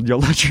 lunchroom. Your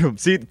lunchroom.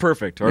 See,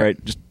 perfect. All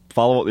right, just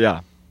follow.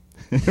 Yeah.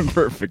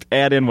 Perfect.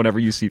 Add in whenever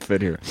you see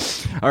fit here.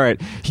 All right.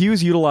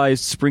 Hughes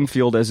utilized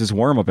Springfield as his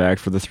warm-up act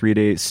for the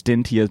 3-day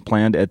stint he had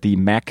planned at the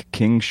Mac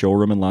King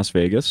showroom in Las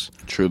Vegas.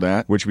 True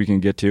that. Which we can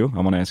get to. I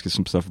want to ask you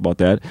some stuff about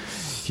that.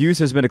 Hughes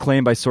has been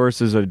acclaimed by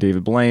sources of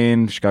David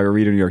Blaine, Chicago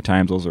Reader, New York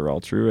Times. Those are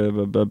all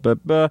true.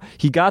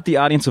 He got the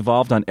audience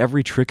involved on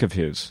every trick of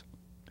his.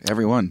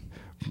 Everyone.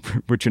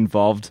 Which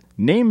involved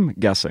name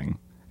guessing,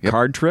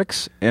 card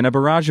tricks, and a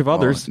barrage of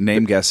others.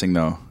 Name guessing,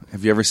 though.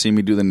 Have you ever seen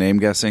me do the name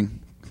guessing?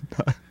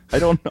 I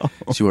don't know.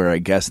 See where I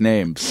guess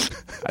names.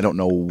 I don't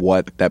know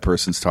what that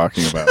person's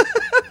talking about.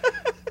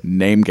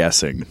 Name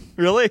guessing.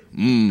 Really?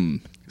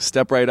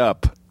 Step right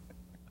up.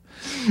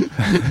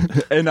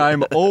 And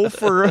I'm O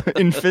for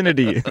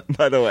infinity,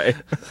 by the way.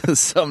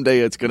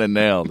 Someday it's going to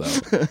nail,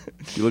 though.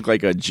 You look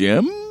like a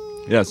Jim?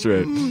 Yeah, that's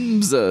right.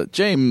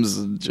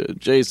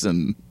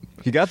 Jason.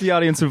 He got the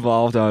audience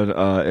involved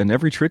in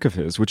every trick of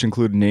his, which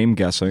include name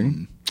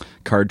guessing,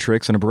 card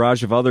tricks, and a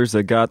barrage of others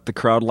that got the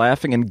crowd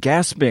laughing and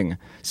gasping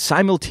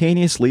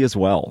simultaneously as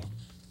well.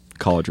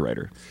 College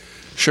writer.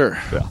 Sure.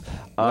 Yeah.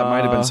 That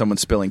might have been someone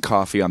spilling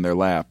coffee on their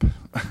lap.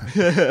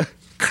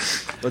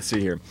 Let's see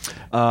here.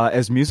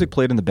 As music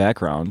played in the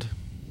background,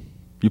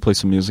 you play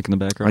some music in the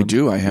background? I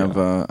do. I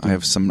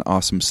have some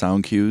awesome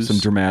sound cues. Some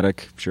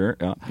dramatic, sure.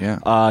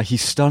 Yeah. He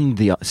stunned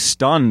the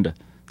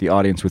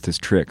audience with his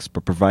tricks,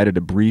 but provided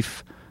a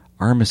brief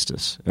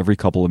armistice every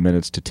couple of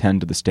minutes to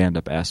tend to the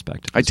stand-up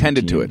aspect. I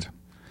tended to it.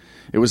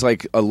 It was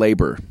like a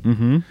labor.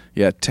 Mm-hmm.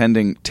 Yeah,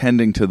 tending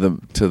to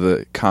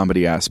the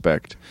comedy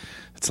aspect.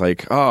 It's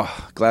like,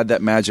 oh, glad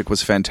that magic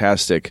was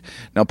fantastic.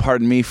 Now,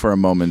 pardon me for a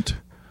moment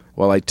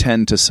while I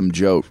tend to some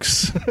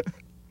jokes.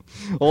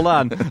 Hold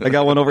on, I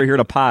got one over here in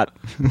a pot.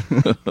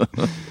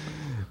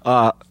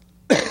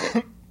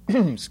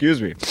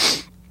 Excuse me.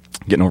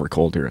 Getting over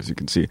cold here, as you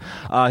can see.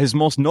 His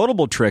most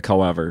notable trick,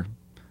 however,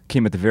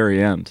 came at the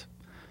very end.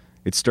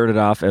 It started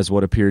off as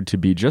what appeared to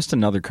be just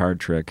another card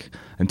trick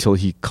until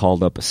he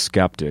called up a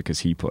skeptic, as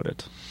he put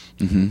it.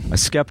 Mm-hmm. A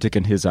skeptic,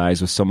 in his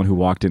eyes, was someone who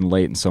walked in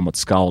late and somewhat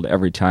scowled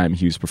every time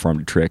Hughes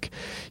performed a trick.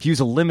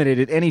 Hughes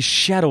eliminated any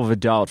shadow of a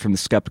doubt from the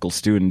skeptical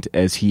student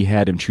as he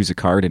had him choose a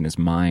card in his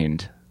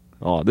mind.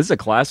 Oh, this is a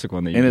classic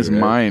one. In his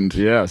mind.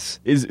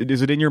 Yes. Is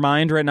it in your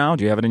mind right now?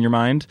 Do you have it in your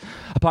mind?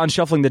 Upon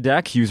shuffling the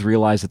deck, Hughes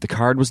realized that the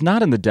card was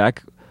not in the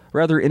deck,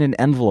 rather in an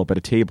envelope at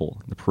a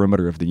table, the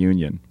perimeter of the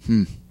Union.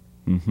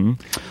 Mm-hmm.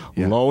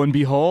 Yeah. Lo and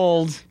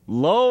behold,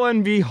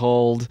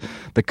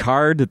 the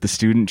card that the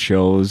student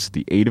chose,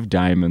 the 8 of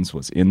diamonds,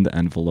 was in the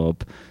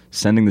envelope,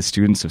 sending the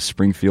students of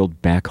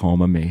Springfield back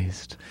home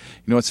amazed.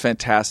 You know what's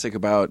fantastic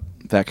about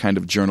that kind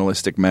of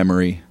journalistic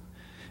memory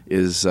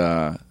is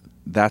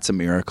that's a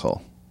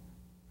miracle.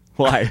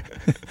 Why?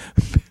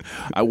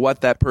 What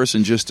that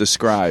person just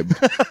described.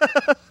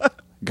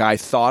 Guy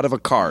thought of a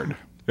card.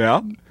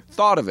 Yeah.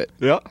 Thought of it.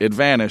 Yeah. It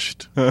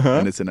vanished.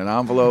 And it's in an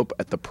envelope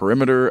at the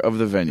perimeter of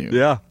the venue.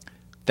 Yeah.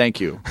 Thank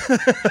you.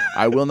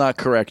 I will not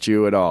correct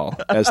you at all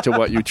as to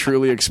what you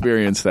truly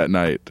experienced that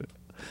night.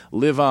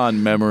 Live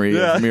on, memory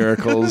of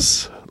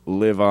miracles.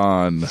 Live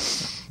on.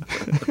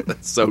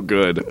 That's so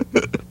good.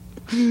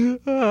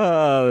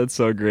 That's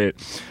so great.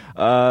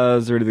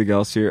 Is there anything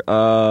else here?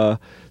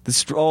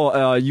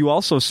 You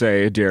also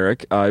say,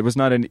 Derek, it was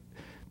not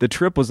the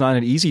trip was not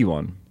an easy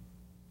one,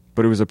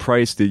 but it was a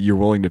price that you're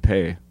willing to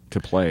pay to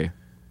play.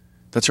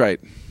 That's right.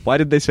 Why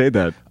did they say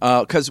that?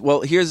 Because,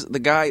 here's the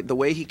guy, the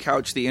way he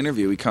couched the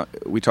interview.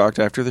 We talked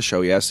after the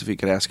show. He asked if he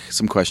could ask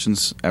some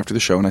questions after the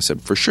show, and I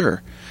said, for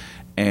sure.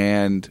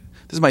 And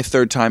this is my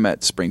third time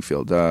at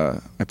Springfield. I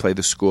play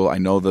the school. I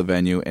know the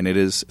venue, and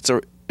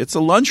it's a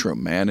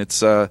lunchroom, man. It's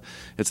the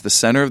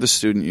center of the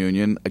student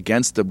union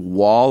against a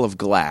wall of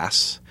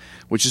glass,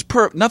 which is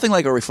nothing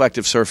like a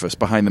reflective surface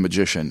behind the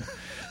magician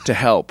to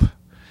help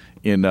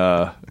in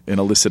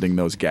eliciting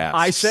those gasps.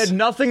 I said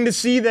nothing to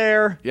see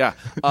there. Yeah.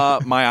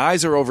 My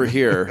eyes are over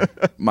here.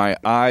 My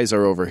eyes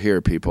are over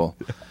here, people.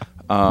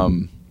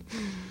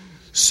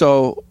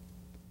 So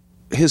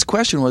his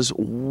question was,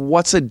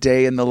 what's a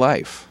day in the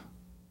life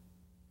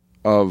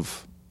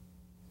of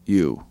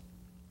you?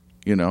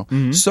 You know?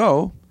 Mm-hmm.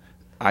 So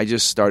I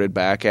just started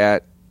back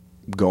at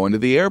going to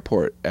the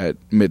airport at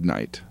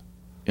midnight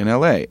in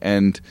L.A.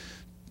 and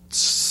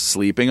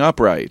sleeping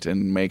upright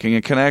and making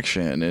a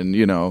connection and,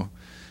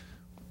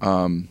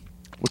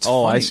 what's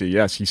funny, I see.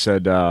 Yes, he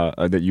said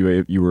that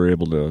you were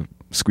able to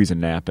squeeze a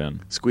nap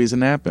in. Squeeze a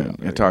nap in.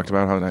 I talked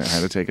about how I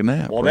had to take a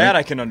nap. Well, right? that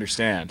I can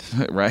understand.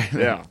 Right?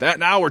 Yeah. That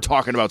now we're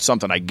talking about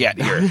something I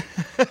get here.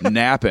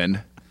 Napping.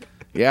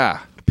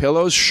 Yeah.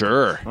 Pillows,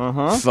 sure.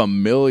 Uh-huh.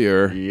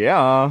 Familiar.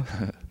 Yeah.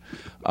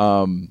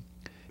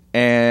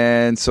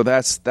 And so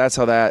that's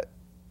how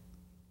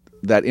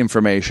that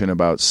information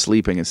about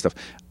sleeping and stuff.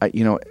 I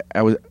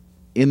was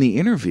in the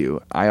interview.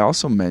 I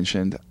also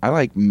mentioned I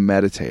like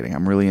meditating.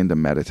 I'm really into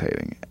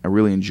meditating. I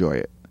really enjoy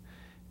it,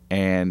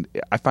 and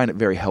I find it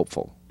very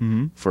helpful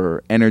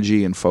for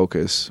energy and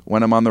focus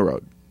when I'm on the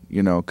road.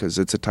 Because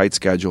it's a tight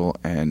schedule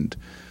and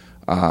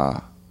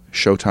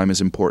showtime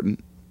is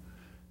important.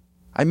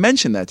 I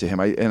mentioned that to him,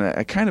 and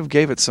I kind of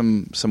gave it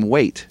some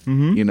weight.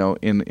 In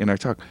our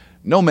talk.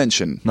 No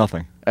mention.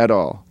 Nothing. At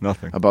all.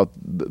 Nothing. About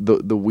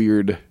the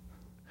weird.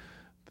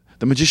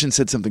 The magician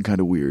said something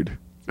kind of weird.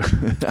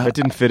 That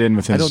didn't fit in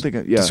with his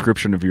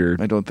description of your...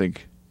 I don't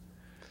think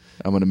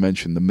I'm going to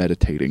mention the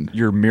meditating.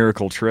 Your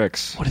miracle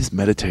tricks. What is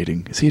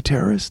meditating? Is he a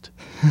terrorist?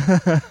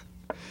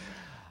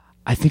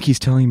 I think he's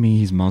telling me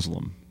he's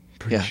Muslim.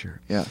 Pretty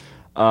sure. Yeah.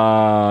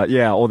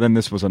 Well, then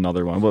this was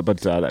another one. But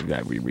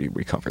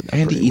we covered that.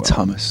 And he eats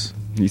well. hummus.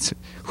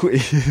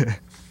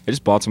 I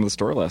just bought some at the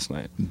store last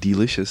night.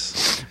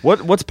 Delicious.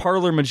 What's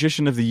Parlor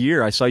Magician of the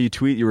Year? I saw you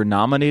tweet you were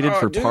nominated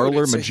for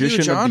Parlor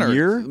Magician of the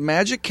Year.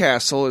 Magic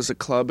Castle is a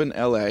club in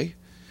L.A.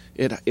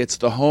 It's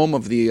the home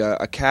of the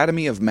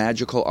Academy of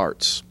Magical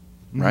Arts,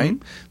 right?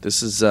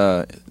 This is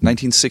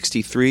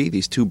 1963.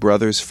 These two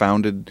brothers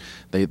founded,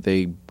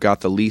 they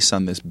got the lease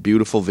on this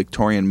beautiful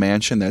Victorian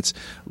mansion that's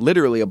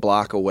literally a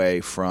block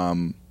away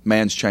from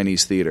Mann's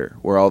Chinese Theater,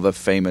 where all the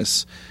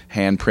famous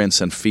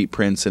handprints and feet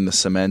prints in the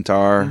cement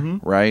are,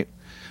 right?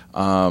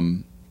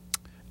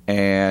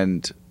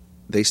 And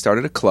they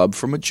started a club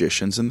for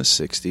magicians in the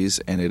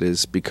 60s, and it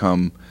has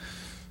become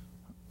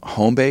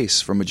home base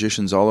for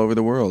magicians all over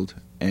the world.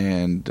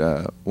 And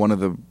one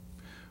of the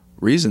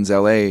reasons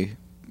LA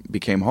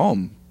became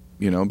home,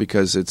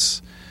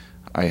 because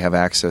I have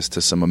access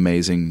to some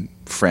amazing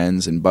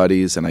friends and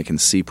buddies, and I can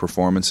see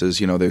performances.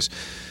 There's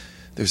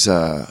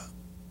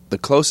the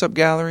Close-Up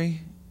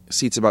Gallery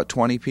seats about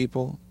 20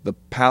 people. The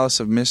Palace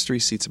of Mystery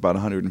seats about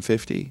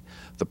 150.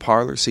 The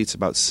Parlor seats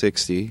about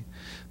 60.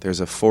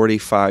 There's a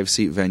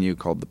 45-seat venue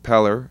called the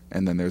Peller,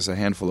 and then there's a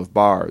handful of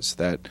bars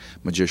that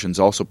magicians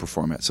also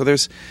perform at. So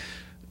there's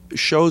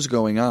shows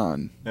going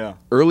on. Yeah.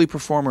 Early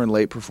performer and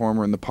late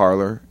performer in the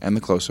Parlor and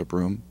the Close-Up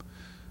Room.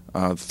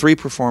 3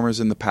 performers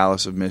in the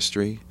Palace of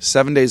Mystery.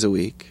 7 days a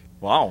week.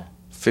 Wow.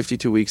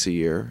 52 weeks a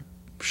year.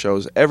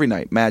 Shows every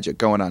night. Magic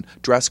going on.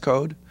 Dress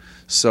code.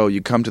 So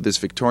you come to this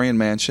Victorian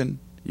mansion.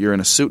 You're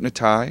in a suit and a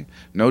tie,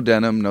 no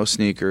denim, no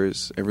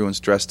sneakers. Everyone's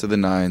dressed to the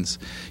nines.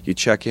 You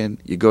check in.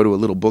 You go to a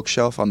little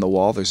bookshelf on the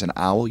wall. There's an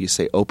owl. You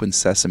say, "Open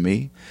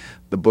sesame."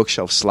 The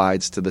bookshelf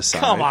slides to the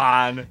side. Come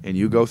on. And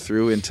you go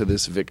through into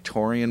this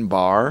Victorian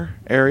bar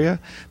area.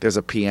 There's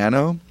a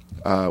piano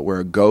where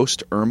a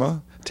ghost,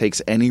 Irma,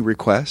 takes any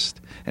request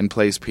and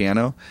plays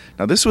piano.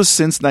 Now, this was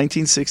since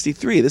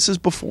 1963. This is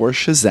before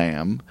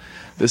Shazam.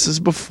 This is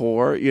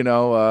before,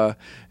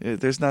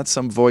 there's not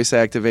some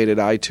voice-activated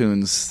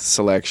iTunes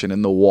selection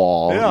in the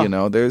wall.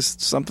 Yeah. There's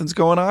something's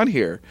going on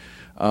here.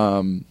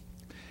 And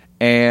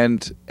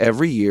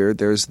every year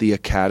there's the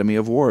Academy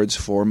Awards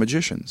for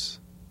magicians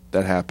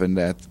that happened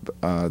at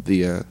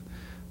the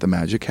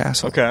Magic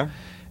Castle. Okay.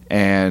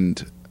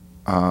 And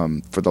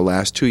for the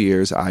last 2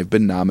 years, I've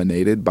been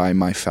nominated by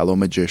my fellow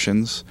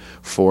magicians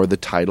for the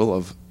title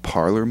of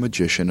Parlor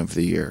Magician of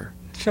the Year.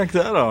 Check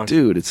that out.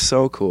 Dude, it's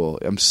so cool.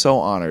 I'm so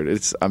honored.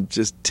 I'm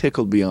just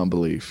tickled beyond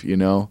belief,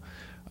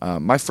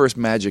 My first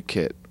magic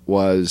kit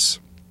was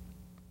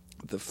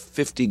the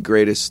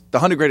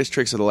 100 greatest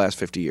tricks of the last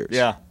 50 years.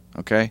 Yeah.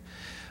 Okay?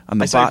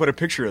 I saw you put a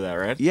picture of that,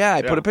 right? Yeah,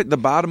 I put the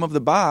bottom of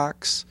the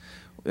box,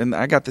 and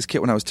I got this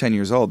kit when I was 10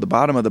 years old. The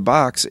bottom of the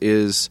box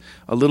is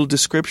a little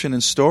description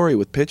and story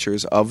with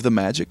pictures of the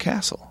Magic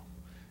Castle,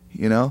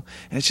 And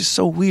it's just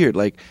so weird.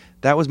 Like,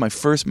 That was my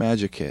first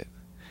magic kit.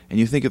 And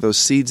you think of those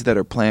seeds that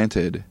are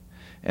planted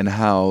and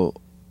how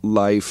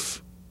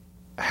life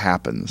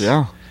happens.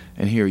 Yeah.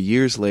 And here,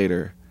 years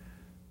later,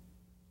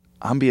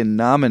 I'm being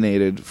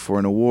nominated for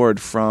an award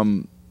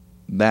from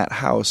that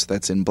house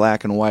that's in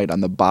black and white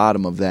on the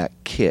bottom of that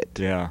kit.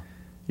 Yeah.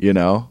 You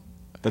know?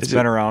 That's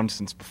been around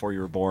since before you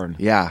were born.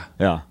 Yeah.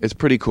 Yeah. It's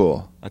pretty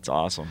cool. That's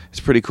awesome.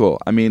 It's pretty cool.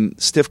 I mean,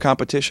 stiff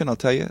competition, I'll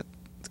tell you.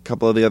 A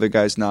couple of the other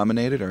guys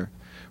nominated are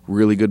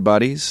really good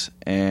buddies.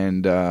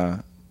 And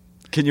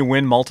can you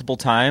win multiple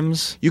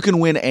times? you can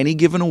win any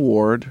given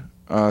award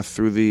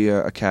through the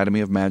Academy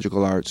of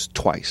Magical Arts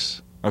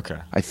twice, Okay.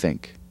 I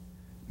think.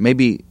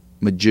 Maybe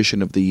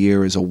Magician of the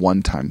Year is a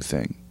one-time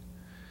thing.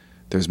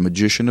 There's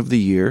Magician of the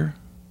Year.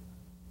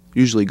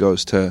 Usually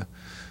goes to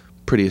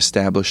pretty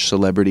established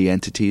celebrity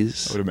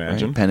entities. I would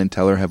imagine. Right? Penn and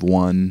Teller have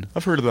won.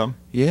 I've heard of them.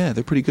 Yeah,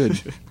 they're pretty good.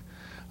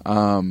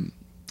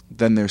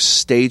 Then there's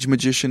Stage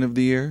Magician of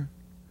the Year,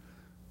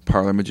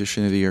 Parlor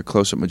Magician of the Year,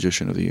 Close-Up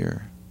Magician of the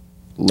Year,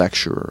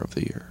 Lecturer of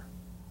the Year.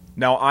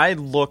 Now, I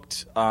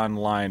looked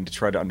online to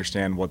try to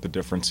understand what the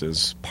difference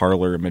is,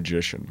 parlor and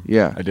magician.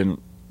 Yeah. I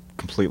didn't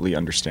completely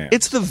understand.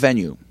 It's the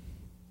venue.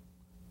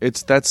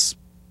 That's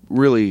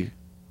really...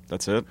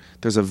 That's it?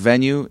 There's a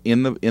venue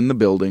in the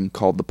building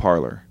called the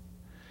Parlor.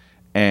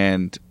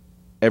 And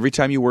every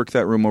time you work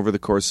that room over the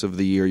course of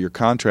the year, your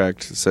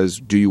contract says,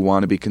 do you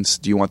want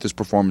this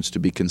performance to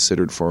be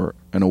considered for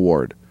an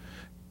award?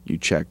 You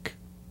check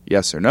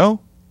yes or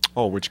no.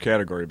 Oh, which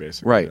category,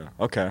 basically? Right. Yeah.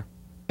 Okay.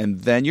 And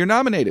then you're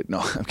nominated. No,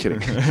 I'm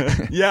kidding.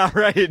 Yeah,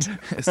 right.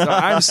 So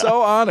I'm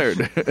so honored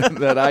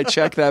that I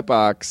checked that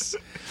box.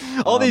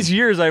 All these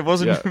years, I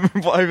wasn't. Yeah.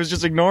 I was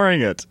just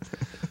ignoring it.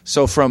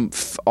 So from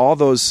all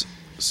those,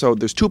 so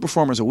there's 2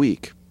 performers a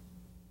week,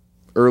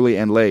 early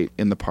and late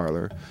in the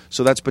Parlor.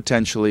 So that's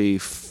potentially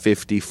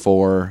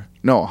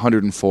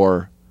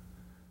 104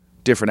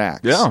 different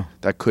acts. Yeah.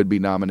 That could be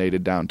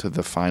nominated down to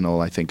the final.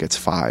 I think it's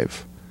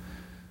 5.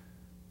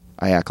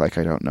 I act like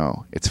I don't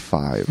know. It's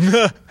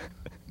 5.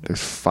 There's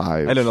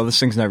 5. I don't know. This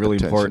thing's not really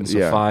potential- important. So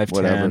yeah, 5,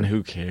 whatever. 10,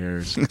 who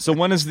cares? So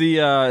when is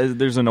the,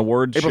 there's an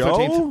award April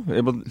show?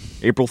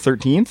 April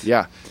 13th?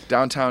 Yeah,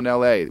 downtown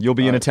L.A. You'll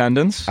be in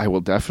attendance? I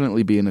will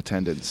definitely be in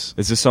attendance.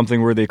 Is this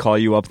something where they call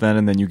you up then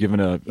and then you give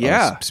a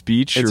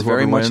speech? It's or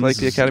very whoever much wins? like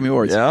the Academy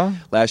Awards. Yeah?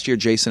 Last year,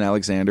 Jason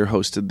Alexander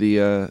hosted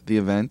the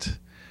event.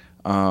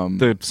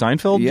 The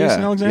Seinfeld Yeah,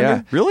 Jason Alexander?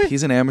 yeah. Really?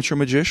 He's an amateur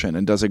magician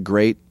and does a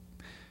great...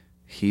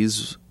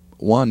 He's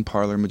won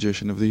Parlor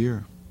Magician of the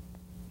Year.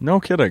 No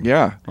kidding.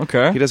 Yeah.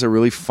 Okay. He does a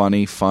really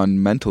funny,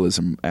 fun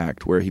mentalism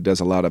act where he does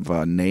a lot of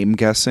name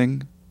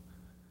guessing.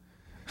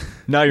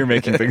 Now you're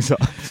making things up.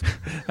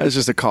 That's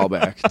just a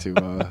callback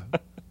to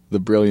the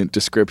brilliant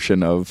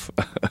description of...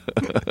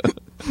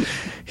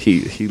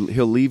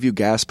 He'll leave you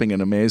gasping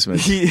in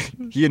amazement.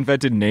 He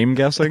invented name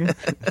guessing?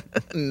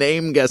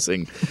 Name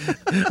guessing.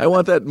 I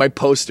want that in my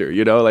poster,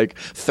 like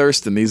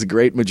Thurston, these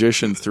great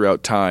magicians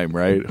throughout time,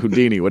 right?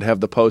 Houdini would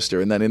have the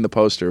poster, and then in the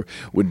poster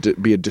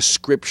would be a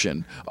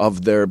description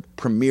of their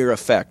premiere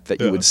effect that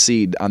you would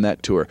see on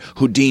that tour.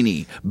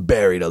 Houdini,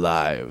 buried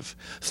alive.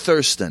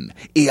 Thurston,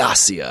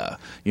 Iasia,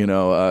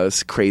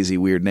 this crazy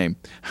weird name.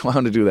 I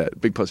want to do that.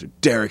 Big poster.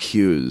 Derek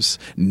Hughes,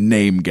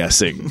 name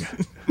guessing.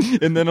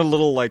 And then a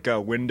little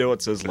window,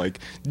 it says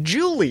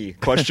Julie ?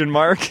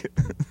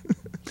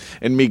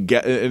 And me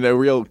in a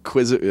real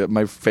quiz.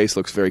 My face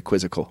looks very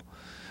quizzical.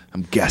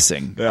 I'm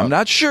guessing. Yeah. I'm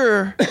not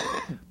sure,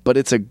 but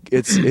it's a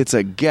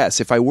guess.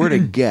 If I were to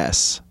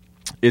guess,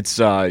 It's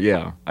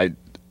yeah.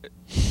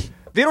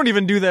 They don't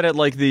even do that at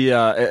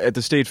at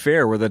the state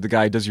fair where the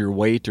guy does your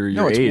weight or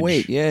your no, it's age.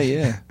 weight.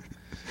 Yeah.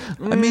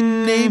 I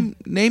mean,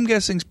 name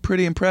guessing's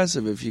pretty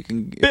impressive if you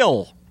can.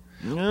 Bill.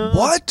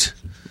 What?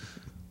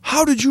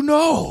 How did you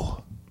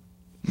know?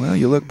 Well,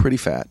 you look pretty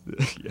fat.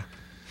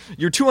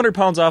 You're 200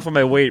 pounds off of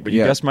my weight, but you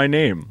Yeah. guessed my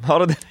name. How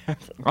did that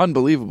happen?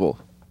 Unbelievable.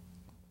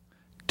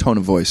 Tone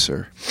of voice,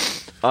 sir.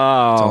 It's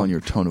all in your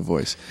tone of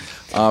voice.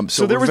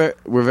 So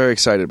we're very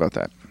excited about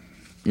that.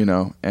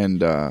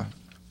 And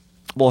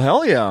Well,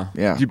 hell yeah.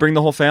 Yeah. Do you bring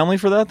the whole family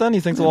for that then? You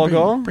think they'll all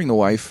go? Bring the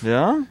wife.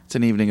 Yeah? It's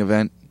an evening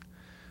event.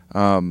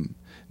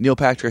 Neil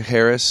Patrick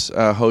Harris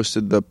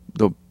hosted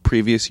the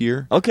previous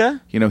year. Okay.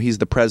 He's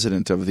the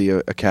president of the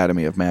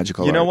Academy of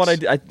Magical Arts. You know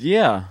what?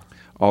 Yeah.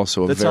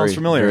 Also a That very, sounds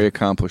familiar. very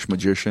accomplished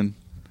magician.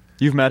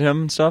 You've met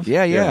him and stuff?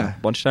 Yeah. A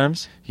bunch of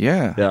times?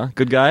 Yeah. Yeah.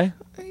 Good guy?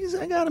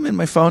 I got him in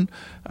my phone.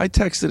 I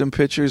texted him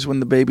pictures when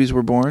the babies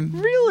were born.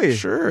 Really?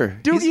 Sure.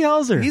 Doogie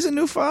Howser. He's a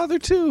new father,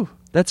 too.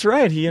 That's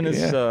right. He and his...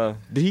 Yeah.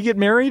 did he get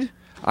married?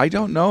 I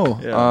don't know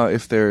Yeah.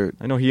 if they're...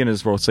 I know he and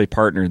his,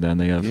 partner then.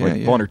 They have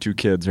Yeah. one or two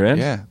kids, right?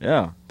 Yeah.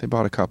 Yeah. They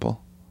bought a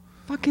couple.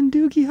 Fucking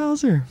Doogie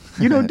Howser.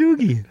 You know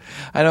Doogie.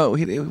 I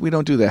don't... We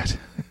don't do that.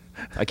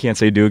 I can't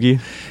say Doogie.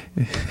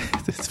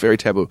 It's very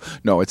taboo.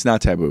 No, it's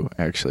not taboo,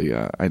 actually.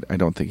 I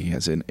don't think he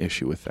has an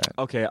issue with that.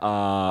 Okay,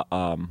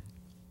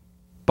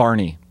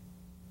 Barney.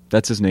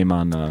 That's his name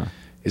on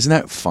Isn't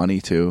that funny,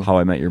 too? How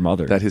I Met Your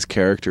Mother. That his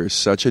character is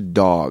such a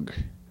dog,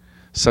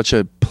 such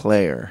a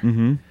player.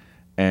 Mm-hmm.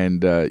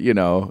 And,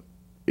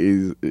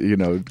 he's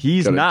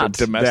He's got not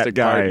a domestic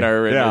that guy.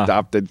 partner and Yeah.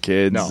 adopted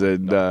kids No,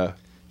 and.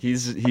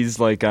 He's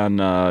like on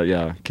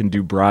can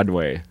do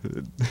Broadway.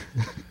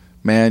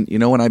 Man,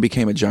 when I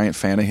became a giant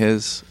fan of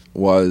his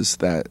was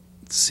that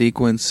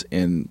sequence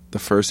in the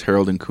first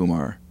Harold and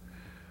Kumar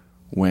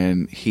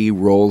when he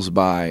rolls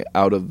by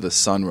out of the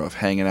sunroof,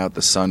 hanging out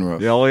the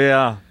sunroof Oh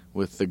yeah.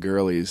 with the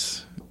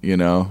girlies,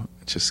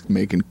 just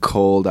making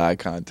cold eye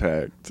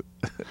contact.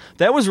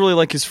 That was really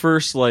like his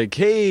first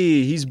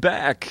hey, he's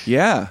back.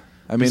 Yeah.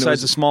 I mean,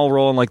 Besides a small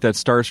role in like that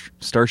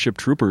Starship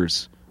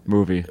Troopers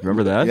movie.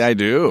 Remember that? Yeah, I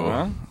do.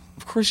 Huh?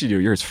 Of course you do.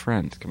 You're his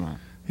friend. Come on.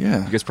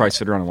 Yeah. You guys probably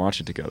sit around and watch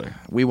it together.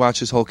 We watch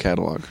his whole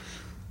catalog.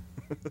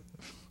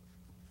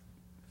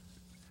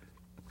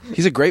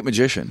 He's a great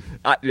magician.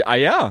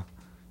 Yeah.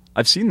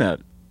 I've seen that.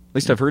 At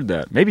least I've heard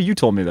that. Maybe you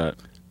told me that.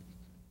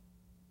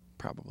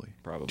 Probably.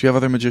 Probably. Do you have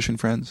other magician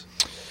friends?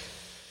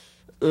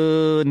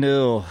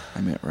 No.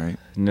 I meant right.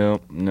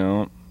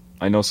 No.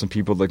 I know some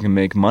people that can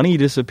make money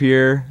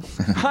disappear.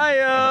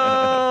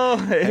 Hi-yo!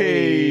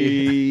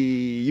 Hey!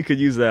 You could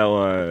use that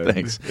one.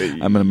 Thanks. Hey. I'm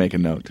going to make a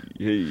note.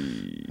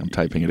 Hey. I'm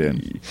typing it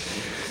in.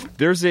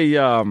 There's a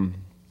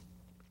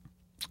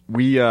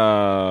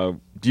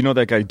do you know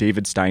that guy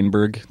David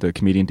Steinberg, the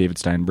comedian David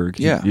Steinberg?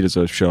 Yeah. He does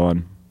a show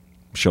on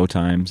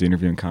Showtime, he's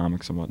interviewing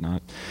comics and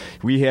whatnot.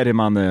 We had him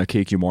on the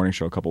KQ Morning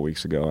Show a couple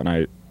weeks ago,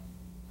 and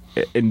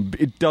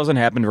it doesn't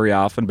happen very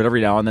often, but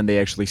every now and then they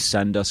actually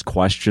send us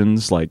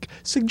questions, like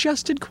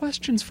suggested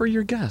questions for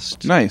your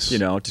guest. Nice.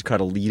 To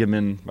kind of lead them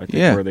in, I think,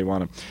 Yeah. where they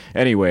want to.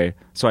 Anyway,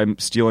 so I'm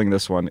stealing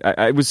this one.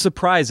 I was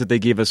surprised that they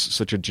gave us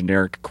such a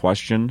generic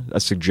question.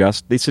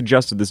 They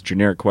suggested this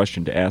generic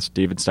question to ask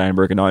David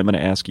Steinberg, and now I'm going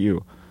to ask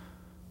you.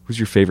 Who's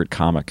your favorite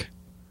comic?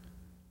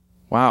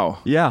 Wow.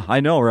 Yeah, I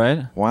know,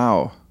 right?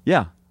 Wow.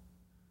 Yeah.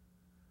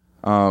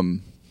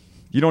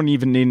 You don't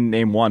even need to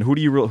name one. Who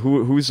do you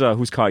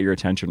who's caught your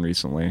attention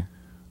recently?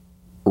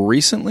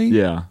 Recently?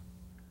 Yeah.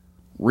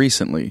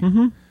 Recently.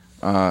 Mm-hmm.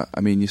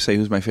 I mean, you say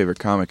who's my favorite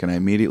comic, and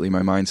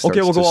my mind starts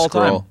Okay, we'll to go all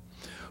scroll. time.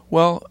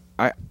 Well,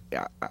 I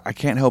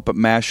can't help but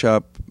mash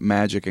up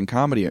magic and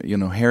comedy.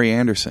 Harry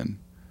Anderson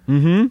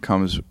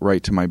comes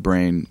right to my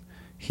brain.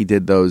 He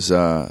did those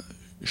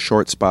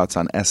short spots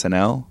on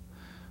SNL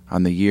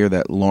on the year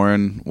that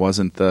Lauren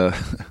wasn't the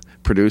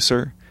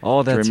producer.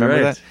 Oh, Do you that's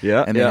remember right. that?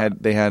 Yeah, and yeah.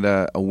 they had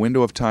a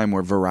window of time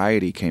where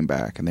Variety came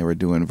back, and they were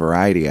doing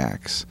variety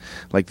acts.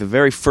 Like the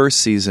very first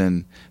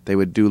season, they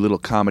would do little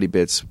comedy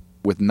bits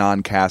with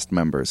non-cast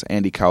members.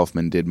 Andy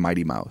Kaufman did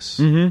Mighty Mouse,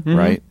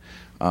 right?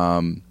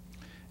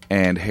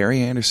 And Harry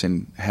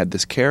Anderson had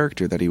this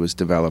character that he was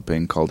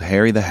developing called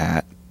Harry the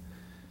Hat,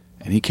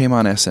 and he came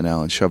on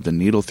SNL and shoved a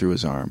needle through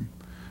his arm,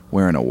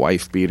 wearing a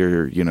wife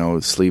beater,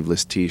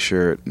 sleeveless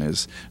T-shirt and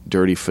his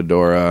dirty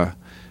fedora.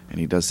 And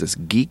he does this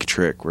geek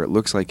trick where it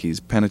looks like he's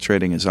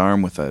penetrating his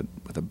arm with a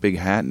big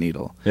hat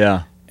needle.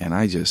 Yeah. And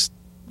I just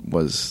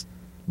was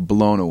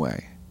blown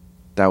away.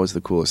 That was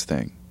the coolest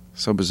thing.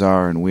 So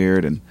bizarre and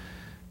weird, and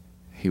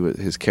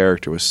his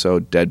character was so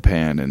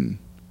deadpan and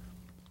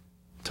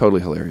totally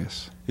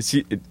hilarious.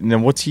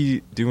 Then what's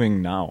he doing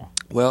now?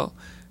 Well,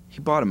 he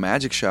bought a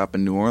magic shop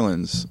in New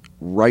Orleans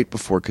right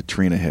before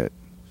Katrina hit.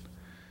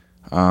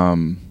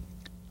 It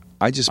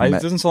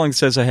doesn't sound like it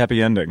says a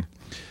happy ending.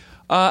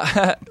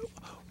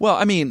 Well,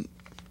 I mean,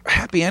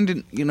 happy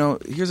ending,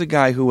 here's a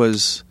guy who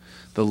was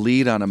the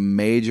lead on a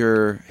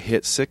major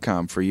hit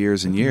sitcom for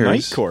years and years.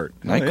 Night Court.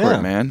 Night Oh, Court,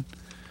 yeah. man.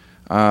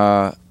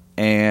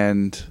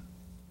 And,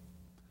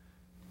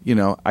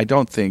 I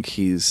don't think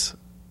he's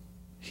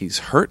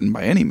hurting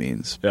by any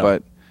means. Yeah.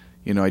 But,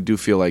 I do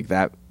feel like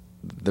that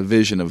the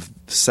vision of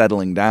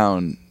settling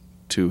down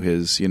to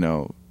his,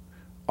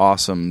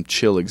 awesome,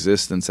 chill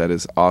existence at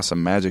his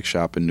awesome magic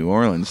shop in New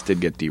Orleans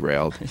did get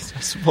derailed. I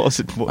suppose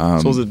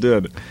it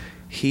did.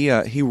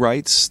 He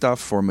writes stuff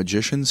for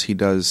magicians. He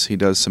does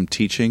some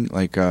teaching,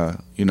 like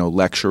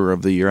lecturer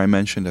of the year I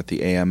mentioned at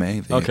the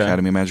AMA, the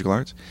Academy of Magical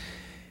Arts.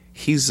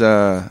 He's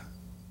won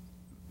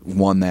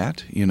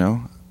that,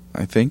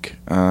 I think.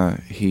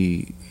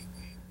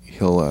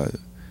 He'll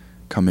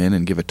come in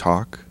and give a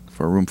talk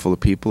for a room full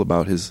of people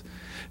about his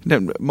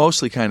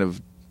mostly kind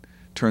of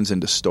turns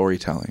into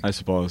storytelling. I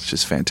suppose. It's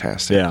just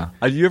fantastic. Yeah.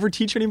 Do you ever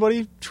teach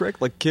anybody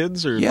trick, like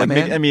kids? Or Yeah,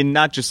 man. I mean,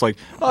 not just like,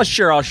 oh,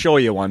 sure, I'll show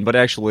you one, but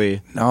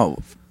actually... No,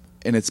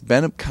 and it's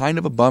been kind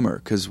of a bummer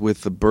because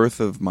with the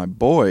birth of my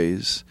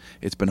boys,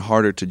 it's been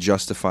harder to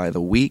justify the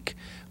week.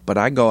 But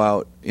I go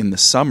out in the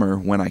summer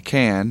when I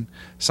can.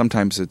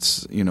 Sometimes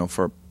it's,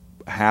 for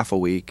half a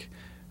week.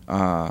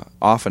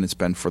 Often it's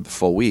been for the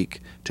full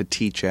week to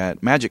teach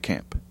at Magic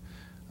Camp.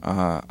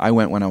 I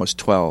went when I was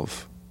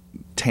 12.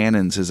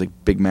 Tannins is a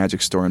big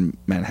magic store in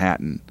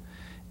Manhattan,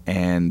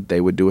 and they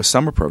would do a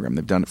summer program.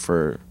 They've done it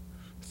for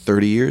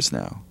 30 years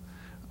now,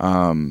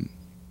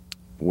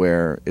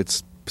 where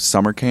it's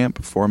summer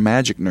camp for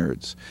magic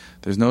nerds.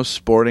 There's no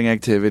sporting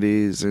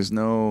activities. There's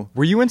no...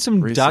 Were you in some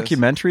recess.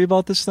 documentary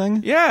about this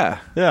thing? Yeah.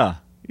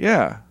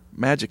 Yeah.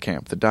 Magic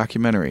Camp, the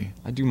documentary.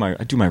 I do my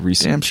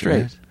research. Damn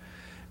straight. Right?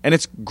 And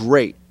it's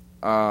great.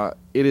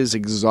 it is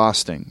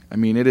exhausting. I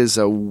mean, it is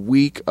a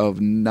week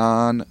of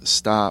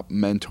non-stop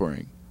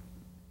mentoring.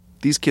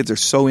 These kids are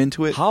so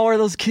into it. How are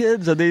those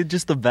kids? Are they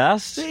just the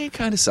best? They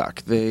kind of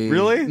suck.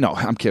 Really? No,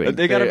 I'm kidding.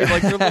 They got to be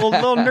like they're little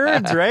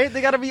nerds, right?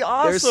 They got to be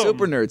awesome. They're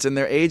super nerds, and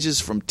their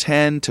ages from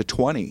 10 to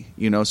 20.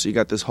 So you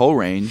got this whole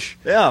range.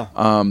 Yeah.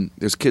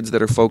 There's kids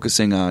that are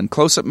focusing on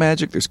close-up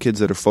magic. There's kids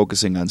that are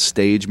focusing on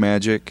stage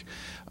magic.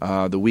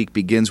 The week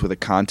begins with a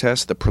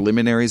contest, the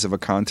preliminaries of a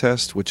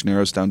contest, which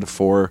narrows down to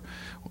 4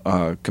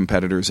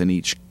 competitors in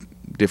each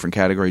different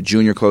category: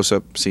 junior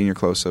close-up, senior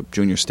close-up,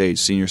 junior stage,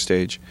 senior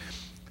stage.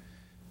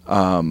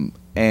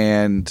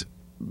 And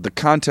the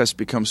contest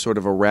becomes sort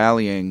of a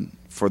rallying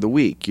for the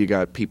week. You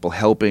got people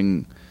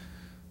helping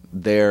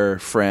their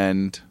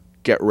friend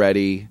get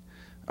ready.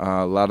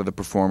 A lot of the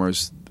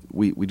performers,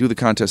 we do the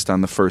contest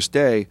on the first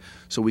day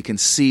so we can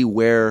see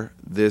where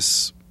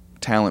this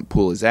talent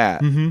pool is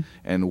at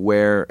and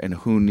where and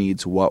who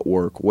needs what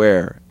work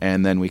where.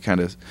 And then we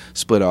kind of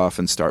split off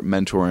and start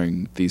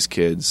mentoring these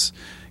kids,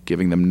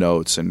 giving them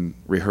notes and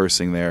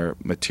rehearsing their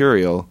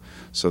material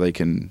so they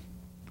can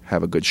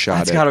have a good shot.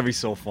 That's got to be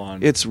so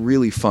fun. It's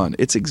really fun.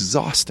 It's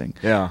exhausting.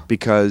 Yeah.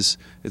 Because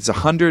it's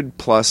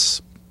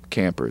 100+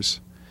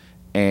 campers,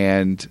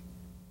 and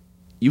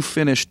you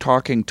finish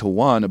talking to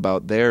one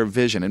about their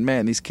vision, and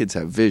man, these kids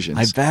have visions.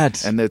 I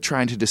bet. And they're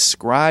trying to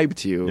describe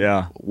to you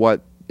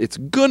what it's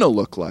gonna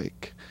look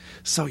like.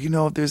 So,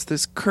 there's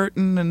this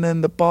curtain, and then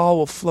the ball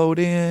will float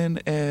in,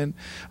 and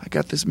I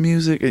got this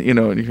music, and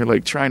you're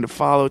like trying to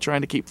follow,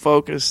 trying to keep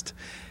focused,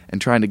 and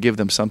trying to give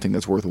them something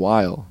that's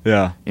worthwhile,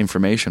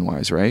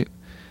 information-wise, right?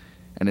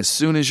 And as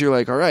soon as you're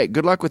like, all right,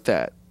 good luck with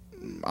that,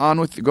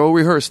 go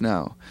rehearse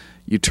now,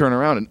 you turn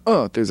around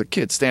and, there's a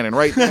kid standing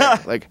right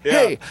there, like,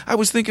 hey, I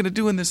was thinking of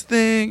doing this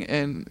thing,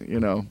 and,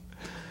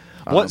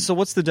 So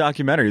what's the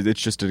documentary? It's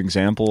just an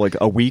example, like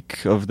a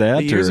week of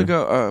that?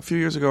 A few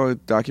years ago, a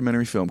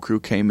documentary film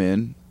crew came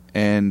in,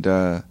 and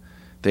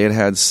they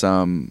had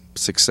some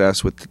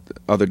success with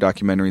other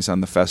documentaries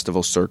on the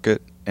festival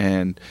circuit,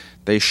 and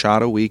they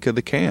shot a week of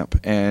the camp,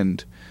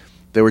 and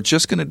they were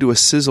just going to do a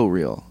sizzle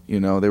reel. They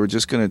were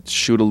just going to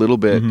shoot a little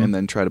bit and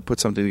then try to put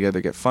something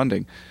together, get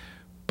funding.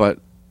 But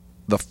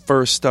the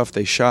first stuff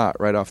they shot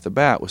right off the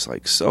bat was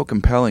like so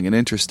compelling and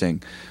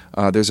interesting.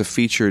 There's a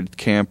featured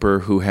camper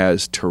who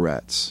has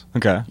Tourette's.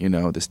 Okay.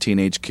 This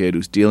teenage kid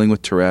who's dealing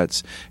with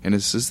Tourette's, and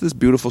it's just this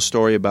beautiful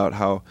story about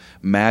how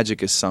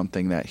magic is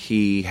something that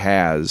he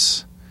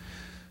has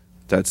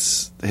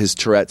that's his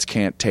Tourette's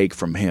can't take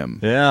from him.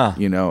 Yeah.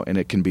 And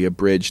it can be a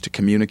bridge to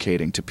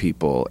communicating to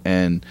people,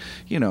 and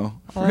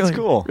that's really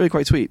cool. Really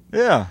quite sweet.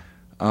 Yeah.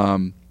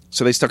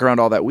 So they stuck around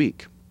all that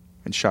week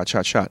and shot.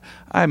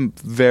 I'm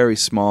very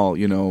small,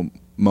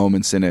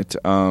 moments in it.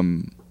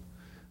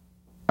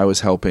 I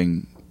was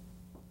helping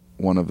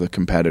one of the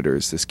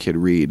competitors, this kid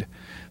Reed.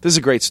 This is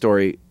a great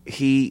story.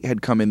 He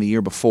had come in the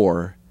year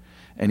before,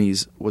 and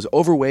was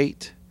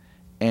overweight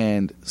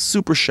and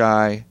super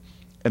shy.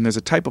 And there's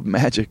a type of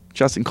magic,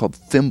 Justin, called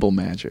thimble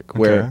magic,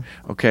 where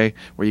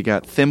you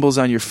got thimbles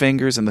on your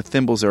fingers, and the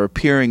thimbles are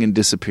appearing and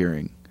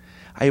disappearing.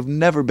 I have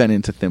never been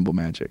into thimble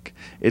magic.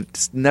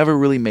 It's never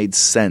really made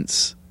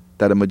sense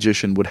that a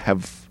magician would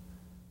have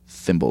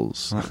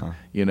thimbles.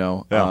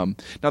 Yeah.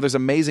 Now there's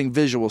amazing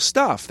visual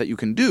stuff that you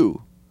can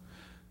do,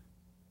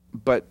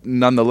 but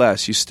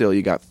nonetheless,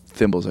 you got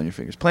thimbles on your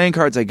fingers. Playing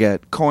cards, I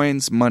get.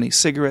 Coins, money,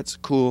 cigarettes,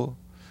 cool,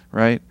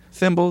 right?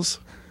 Thimbles.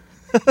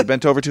 You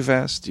bent over too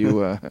fast.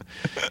 Your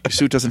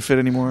suit doesn't fit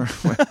anymore.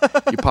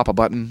 You pop a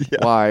button.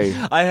 Yeah.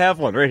 Why? I have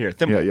one right here.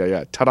 Thimble.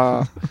 Yeah.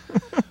 Ta-da.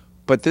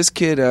 But this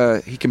kid,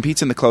 he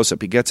competes in the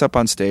close-up. He gets up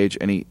on stage,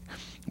 and he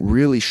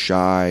really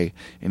shy,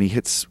 and he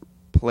hits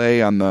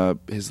play on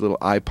his little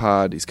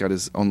iPod. He's got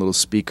his own little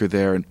speaker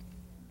there, and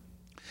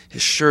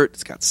his shirt,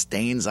 it's got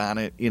stains on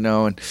it,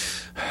 and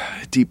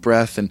deep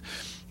breath, and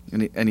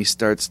he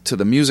starts, to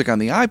the music on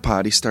the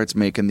iPod, he starts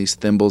making these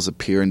thimbles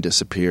appear and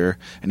disappear,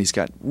 and he's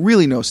got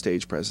really no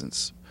stage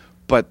presence.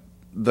 But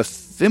the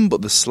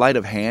sleight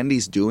of hand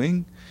he's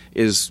doing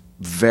is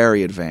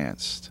very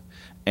advanced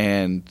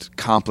and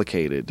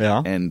complicated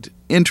and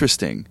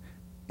interesting,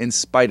 in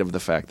spite of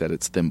the fact that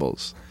it's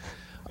thimbles.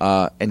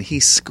 And he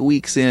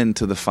squeaks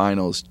into the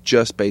finals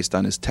just based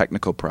on his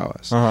technical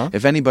prowess.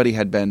 If anybody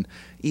had been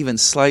even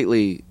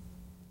slightly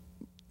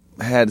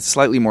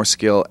more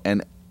skill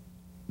and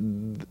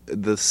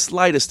the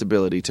slightest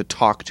ability to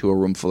talk to a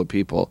room full of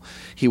people,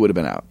 he would have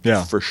been out.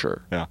 Yeah. For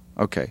sure. Yeah.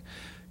 Okay.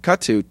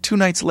 Cut to 2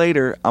 nights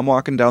later, I'm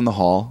walking down the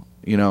hall,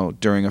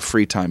 during a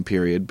free time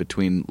period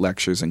between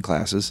lectures and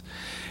classes,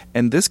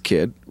 and this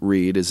kid,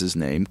 Reed is his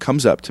name,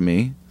 comes up to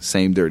me,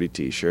 same dirty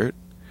T-shirt,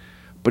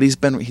 but he's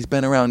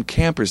been around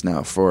campers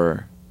now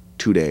for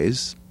 2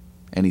 days,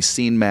 and he's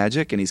seen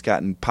magic, and he's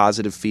gotten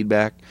positive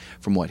feedback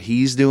from what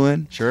he's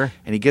doing. Sure.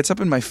 And he gets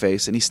up in my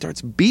face, and he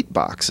starts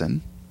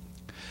beatboxing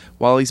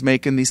while he's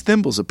making these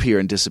thimbles appear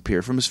and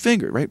disappear from his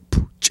finger, right?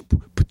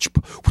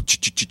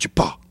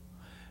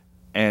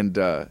 And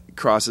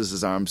crosses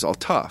his arms all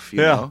tough, you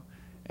know?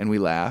 And we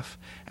laugh,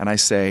 and I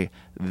say,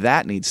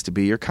 that needs to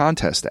be your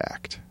contest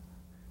act.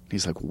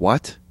 He's like,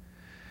 what?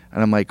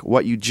 And I'm like,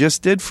 what you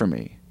just did for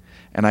me.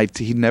 And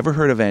he'd never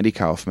heard of Andy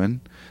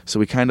Kaufman, so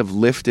we kind of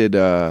lifted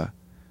the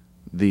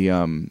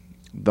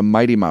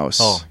Mighty Mouse.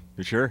 Oh,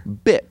 you sure?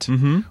 Bit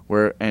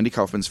where Andy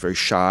Kaufman's very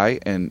shy,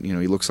 and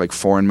he looks like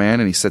Foreign Man,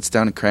 and he sits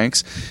down and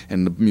cranks,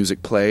 and the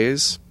music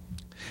plays,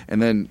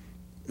 and then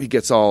he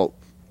gets all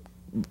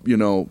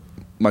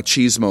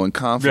machismo and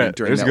confident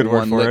during that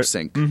one lip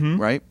sync,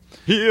 right?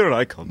 Here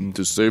I come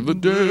to save the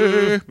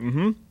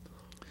day.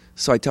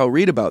 So I tell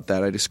Reed about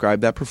that. I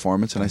describe that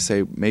performance, and I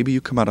say, maybe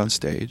you come out on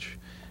stage,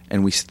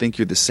 and we think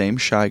you're the same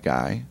shy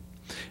guy,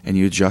 and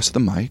you adjust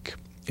the mic,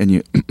 and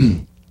you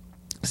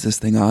is this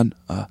thing on?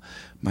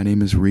 My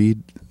name is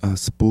Reed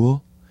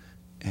Spool,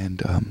 and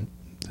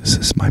this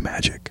is my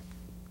magic.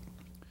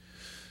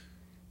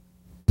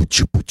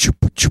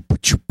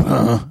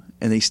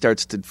 And he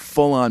starts to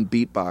full-on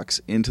beatbox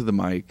into the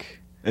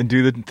mic. And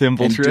do the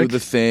thimble trick? And do the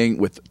thing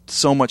with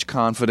so much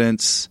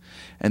confidence,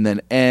 and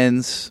then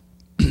ends,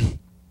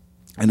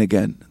 and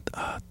again,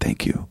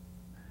 thank you,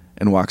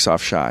 and walks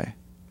off shy.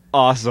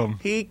 Awesome.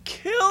 He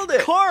killed it.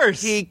 Of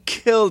course. He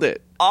killed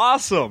it.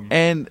 Awesome.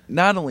 And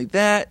not only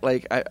that,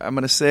 like I'm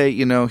gonna say,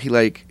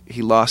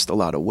 he lost a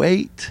lot of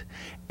weight,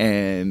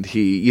 and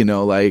when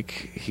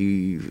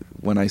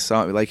I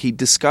saw him, he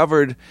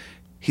discovered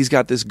he's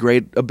got this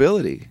great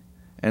ability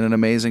and an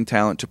amazing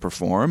talent to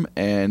perform,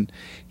 and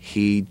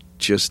he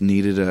just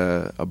needed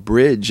a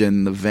bridge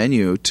in the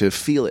venue to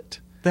feel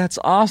it. That's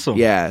awesome.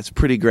 Yeah, it's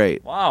pretty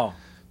great. Wow.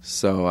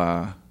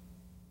 So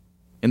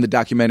in the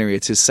documentary,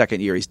 it's his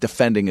second year. He's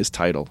defending his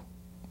title.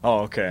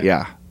 Oh, okay.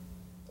 Yeah.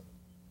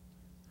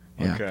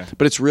 Okay.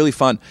 But it's really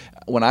fun.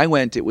 When I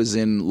went, it was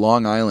in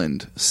Long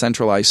Island,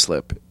 Central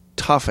Islip,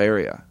 tough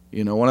area.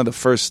 One of the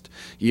first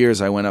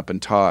years I went up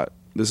and taught,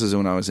 this is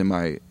when I was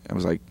I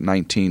was like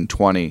 19,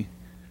 20,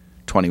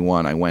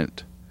 21, I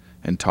went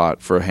and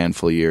taught for a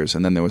handful of years.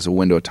 And then there was a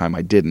window of time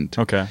I didn't.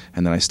 Okay.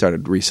 And then I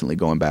started recently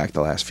going back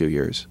the last few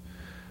years.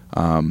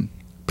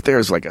 But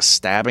there's like a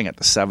stabbing at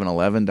the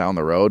 7-Eleven down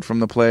the road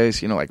from the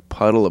place, like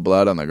puddle of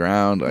blood on the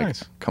ground, like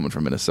nice. Coming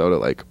from Minnesota,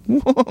 like,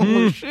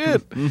 whoa,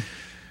 shit.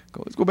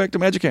 Let's go back to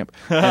Magic Camp.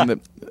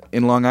 And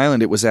in Long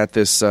Island, it was at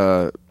this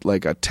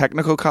like a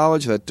technical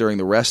college that during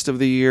the rest of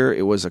the year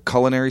it was a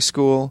culinary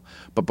school,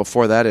 but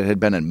before that it had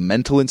been a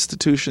mental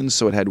institution,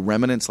 so it had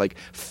remnants like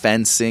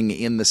fencing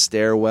in the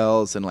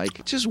stairwells and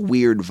like just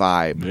weird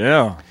vibe.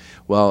 Yeah.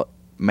 Well,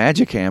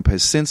 Magic Camp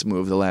has since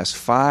moved the last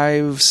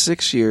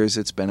 5-6 years.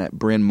 It's been at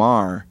Bryn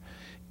Mawr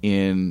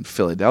in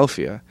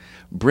Philadelphia.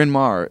 Bryn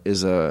Mawr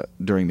is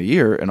during the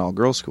year an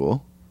all-girls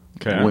school,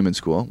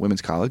 women's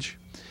college.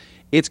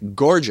 It's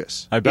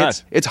gorgeous. I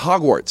bet. It's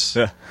Hogwarts.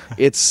 Yeah.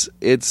 It's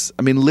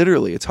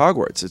literally, it's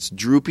Hogwarts. It's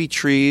droopy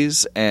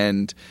trees,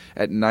 and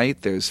at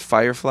night there's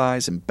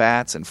fireflies and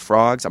bats and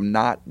frogs. I'm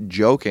not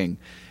joking.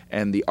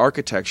 And the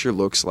architecture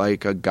looks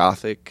like a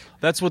Gothic.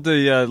 That's what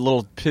the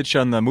little pitch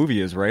on the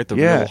movie is, right? The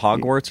little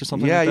Hogwarts or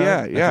something like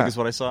that? Yeah. I think is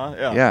what I saw.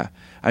 Yeah. Yeah.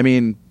 I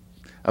mean,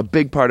 a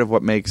big part of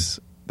what makes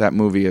that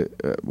movie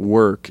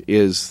work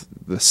is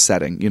the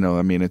setting.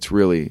 It's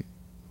really,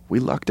 we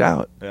lucked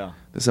out. Yeah.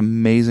 This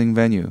amazing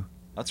venue.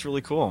 That's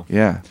really cool.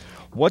 Yeah.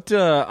 What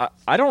I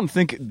don't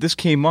think this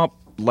came up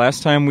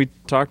last time we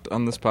talked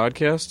on this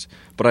podcast,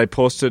 but I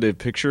posted a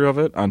picture of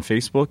it on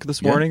Facebook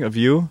this morning of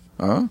you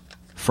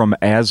from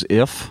As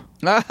If.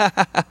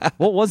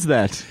 What was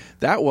that?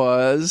 That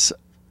was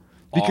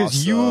because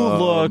awesome. You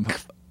look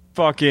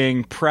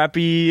fucking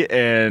preppy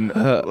and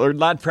or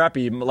not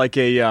preppy, like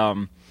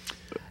a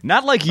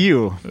not like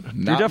you.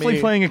 You're definitely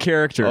playing a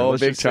character. Oh,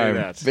 Let's big just say time.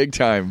 that. Big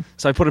time.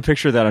 So I put a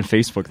picture of that on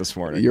Facebook this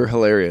morning. You're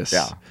hilarious.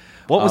 Yeah.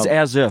 What was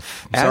As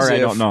If? I'm sorry, I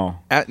don't know.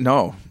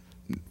 No.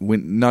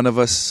 None of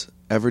us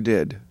ever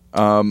did.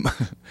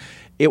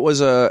 It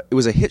was a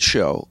hit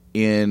show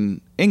in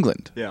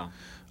England. Yeah.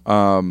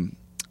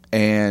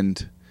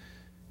 And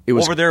it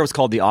was over there. It was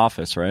called The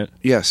Office, right?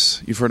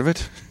 Yes, you've heard of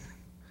it.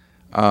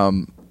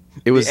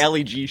 It was the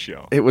LEG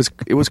show. It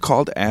was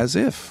called As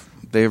If.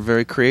 They're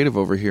very creative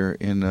over here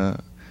in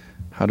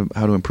how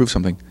to improve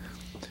something.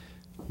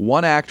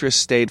 One actress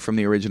stayed from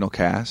the original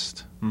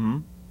cast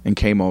and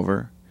came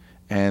over,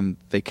 and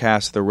they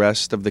cast the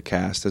rest of the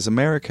cast as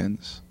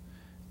Americans.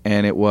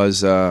 And it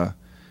was a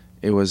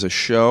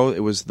show. It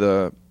was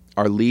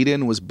our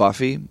lead-in was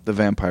Buffy the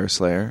Vampire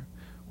Slayer,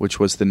 which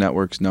was the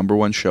network's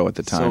 #1 show at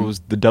the time. So it was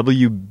the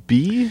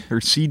WB or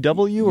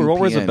CW or UPN. what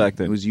was it back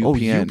then? It was UPN. Oh,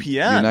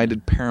 UPN.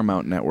 United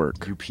Paramount Network.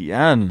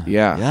 UPN.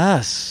 Yeah.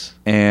 Yes.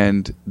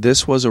 And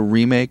this was a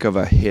remake of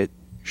a hit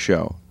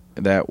show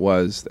and there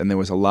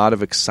was a lot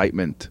of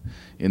excitement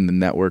in the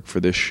network for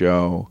this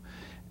show,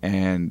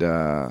 and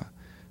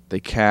they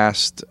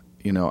cast.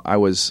 I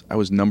was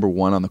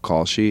 #1 on the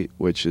call sheet,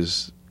 which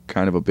is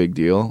kind of a big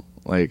deal.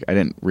 Like, I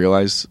didn't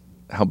realize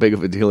how big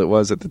of a deal it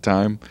was at the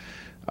time.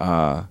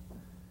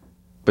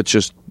 But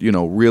just,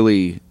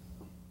 really,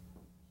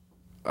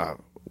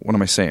 what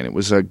am I saying? It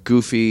was a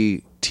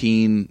goofy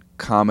teen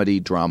comedy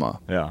drama.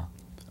 Yeah.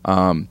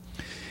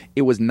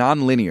 It was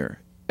non-linear.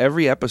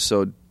 Every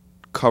episode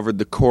covered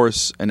the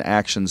course and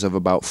actions of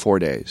about 4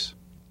 days.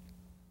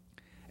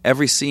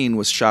 Every scene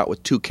was shot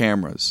with 2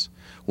 cameras,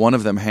 one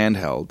of them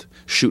handheld,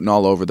 shooting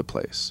all over the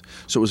place.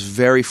 So it was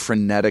very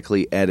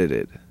frenetically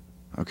edited,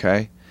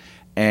 okay?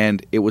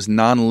 And it was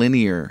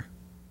non-linear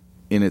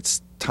in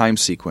its time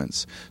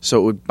sequence. So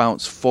it would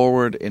bounce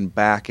forward and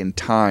back in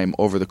time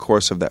over the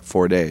course of that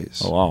 4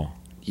 days. Oh, wow.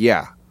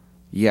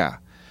 Yeah.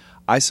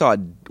 I saw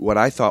what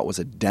I thought was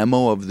a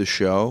demo of the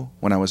show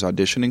when I was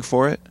auditioning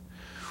for it,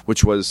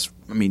 which was,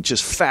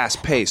 just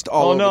fast-paced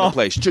all over the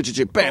place.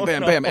 Bam,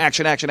 bam, bam,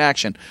 action, action,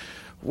 action.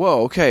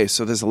 Whoa, okay,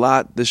 so there's a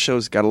lot. This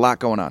show's got a lot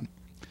going on.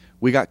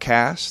 We got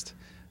cast.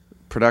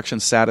 Production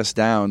sat us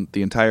down,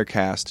 the entire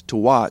cast, to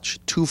watch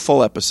 2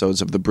 full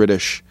episodes of The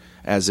British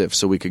As If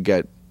so we could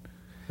get...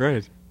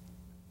 Right.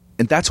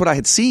 And that's what I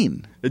had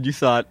seen. And you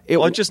thought,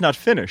 it's just not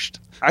finished.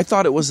 I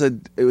thought it was a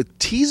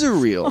teaser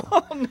reel.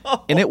 Oh,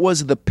 no. And it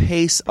was the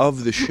pace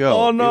of the show.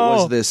 Oh, no. It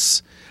was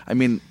this...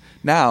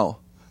 now,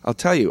 I'll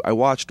tell you, I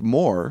watched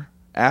more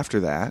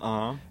after that.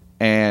 Uh-huh.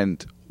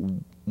 And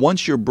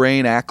once your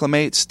brain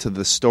acclimates to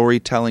the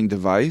storytelling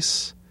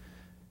device,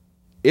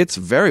 it's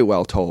very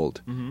well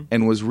told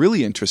and was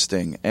really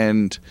interesting.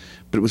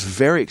 But it was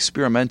very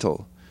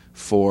experimental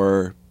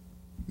for,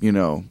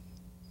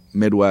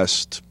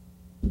 Midwest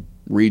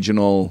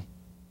regional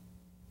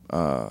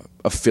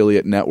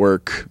affiliate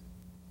network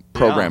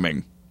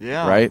programming.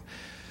 Yeah. Right?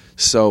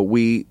 So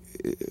it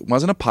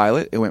wasn't a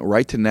pilot. It went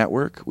right to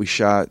network. We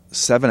shot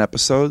 7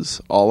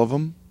 episodes, all of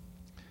them.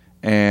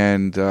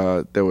 And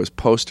there was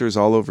posters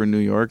all over New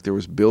York. There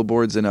was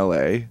billboards in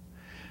L.A.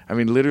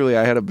 Literally,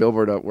 I had a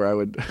billboard up where I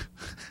would,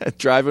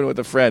 driving with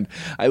a friend,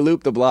 I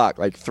looped the block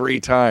like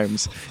 3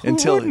 times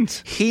until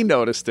he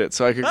noticed it.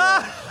 So I could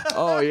go,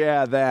 oh,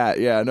 yeah, that.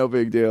 Yeah, no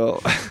big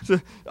deal.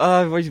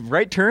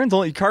 Right turns?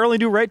 Car only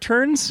do right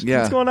turns? Yeah.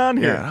 What's going on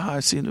here? Yeah,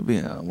 I seem to be,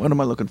 what am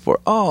I looking for?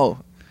 Oh,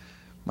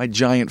 my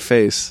giant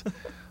face.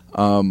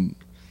 Did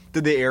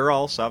they air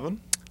all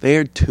 7? They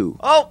aired 2.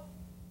 Oh!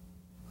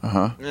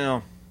 Uh-huh.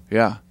 Yeah.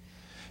 Yeah.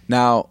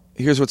 Now,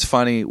 here's what's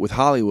funny with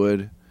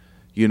Hollywood,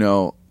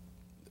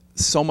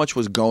 so much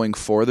was going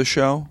for the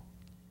show.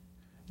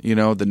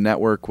 The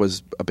network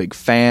was a big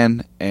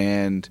fan,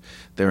 and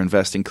they're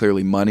investing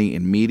clearly money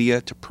in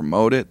media to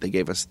promote it. They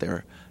gave us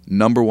their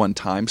number 1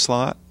 time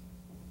slot,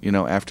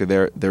 after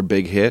their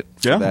big hit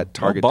for that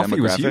target Buffy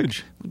demographic. Was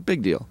huge.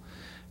 Big deal.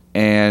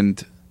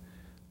 And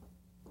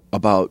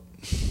about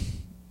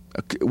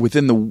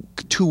within the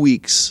 2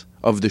 weeks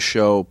of the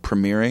show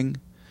premiering,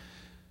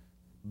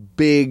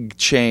 big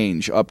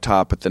change up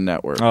top at the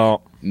network.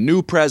 Oh.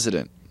 New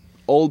president.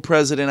 Old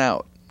president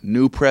out.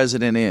 New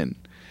president in.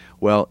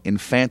 Well,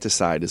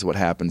 infanticide is what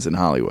happens in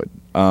Hollywood.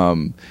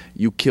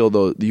 You kill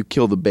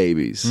the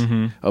babies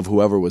of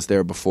whoever was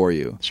there before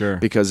you. Sure.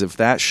 Because if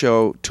that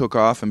show took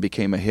off and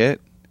became a hit,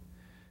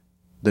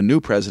 the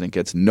new president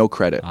gets no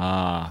credit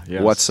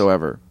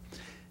whatsoever.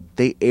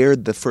 They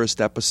aired the first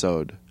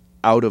episode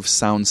out of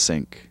sound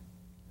sync.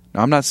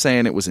 Now, I'm not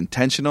saying it was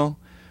intentional,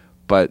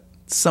 but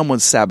someone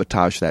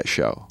sabotaged that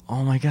show.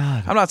 Oh my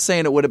God. I'm not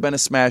saying it would have been a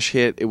smash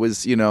hit. It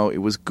was,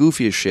 it was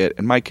goofy as shit,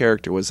 and my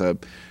character was a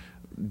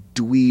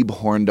dweeb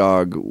horn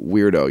dog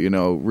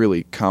weirdo,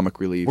 really comic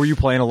relief. Were you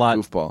playing a lot?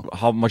 Goofball.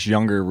 How much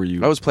younger were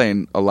you? I was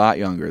playing a lot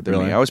younger than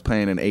Really? me. I was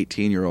playing an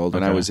 18-year-old,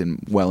 and I was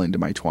well into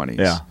my 20s.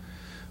 Yeah.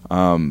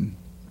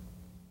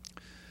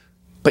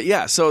 But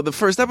yeah, so the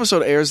first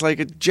episode airs like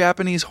a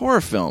Japanese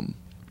horror film.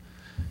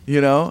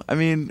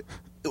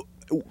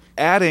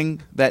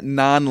 Adding that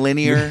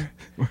non-linear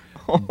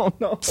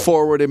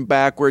forward and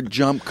backward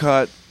jump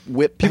cut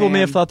whip. People pan. may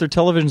have thought their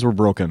televisions were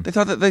broken. They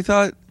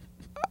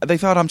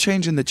thought I'm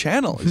changing the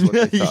channel. Is what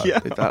they thought. Yeah.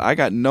 They thought I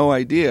got no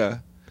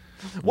idea.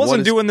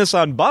 Wasn't doing this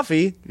on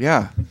Buffy.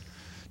 Yeah,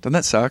 doesn't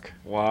that suck?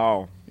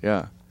 Wow.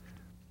 Yeah,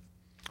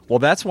 Well,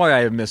 that's why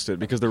I missed it,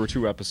 because there were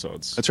 2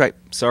 episodes. that's right.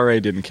 Sorry I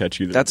didn't catch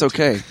you there. That's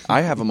okay.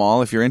 I have them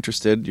all. If you're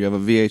interested, do you have a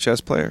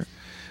VHS player?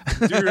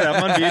 Do you have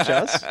them on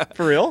VHS?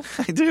 For real?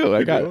 I do.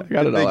 I got it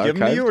all. Did they give them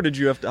to archived. you, or did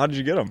you how did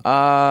you get them?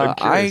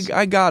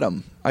 I got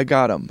them.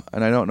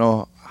 And I don't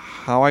know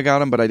how I got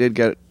them, but I did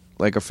get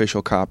like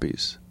official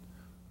copies.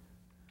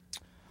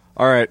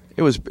 All right.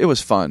 It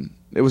was fun.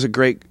 It was a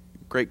great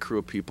crew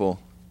of people,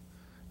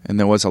 and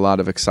there was a lot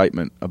of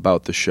excitement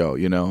about the show.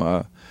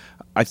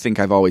 I think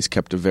I've always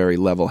kept a very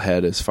level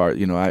head as far.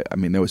 I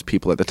mean, there was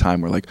people at the time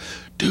who were like,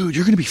 "Dude,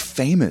 you're going to be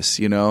famous,"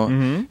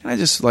 And I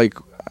just I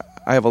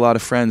have a lot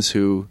of friends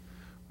who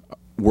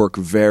work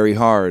very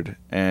hard,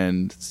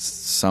 and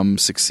some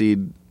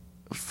succeed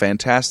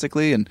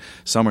fantastically, and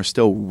some are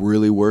still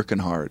really working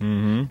hard,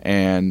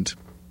 and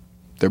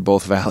they're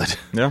both valid.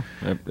 Yeah.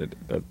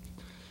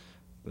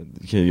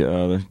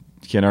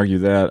 Can't argue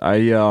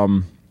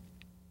that.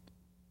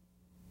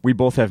 We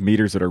both have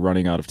meters that are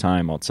running out of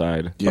time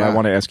outside. But Yeah. I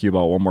want to ask you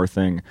about one more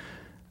thing.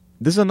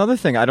 This is another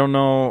thing. I don't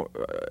know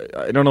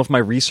if my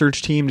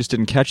research team just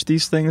didn't catch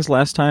these things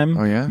last time.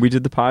 Oh, yeah? We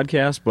did the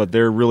podcast, but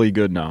they're really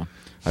good now.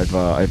 I've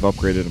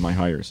upgraded my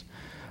hires.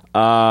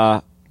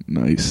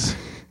 Nice.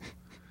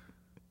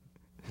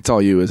 It's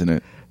all you, isn't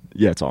it?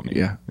 Yeah, it's all me.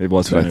 Yeah. It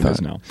was That's what fine. I It is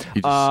thought. now.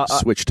 You just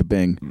switched to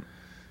Bing.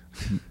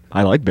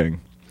 I like Bing.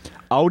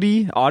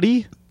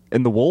 Audi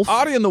and the Wolf.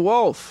 Audi and the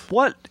Wolf.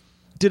 What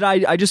did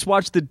I just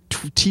watched the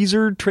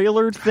teaser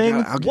trailer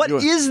thing? What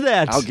is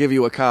that? I'll give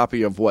you a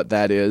copy of what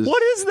that is.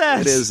 What is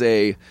that? It is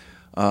a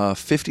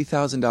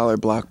 $50,000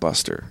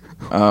 blockbuster.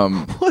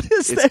 What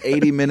is it's that?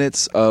 80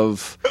 minutes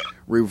of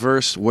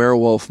reverse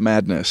werewolf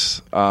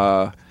madness.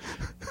 And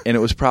it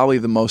was probably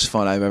the most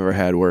fun I've ever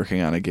had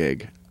working on a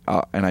gig.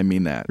 And I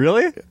mean that.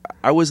 Really?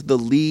 I was the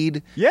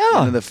lead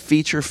in the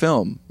feature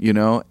film,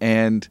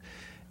 and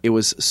it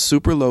was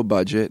super low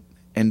budget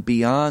and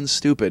beyond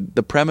stupid.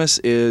 The premise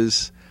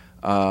is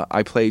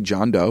I play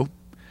John Doe.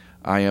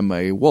 I am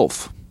a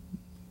wolf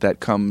that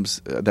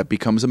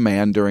becomes a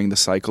man during the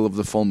cycle of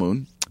the full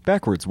moon.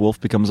 Backwards, wolf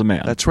becomes a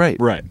man. That's right.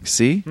 Right.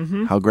 See?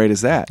 How great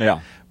is that? Yeah.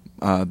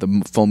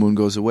 The full moon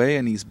goes away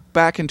and he's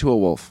back into a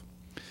wolf.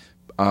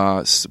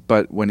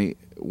 But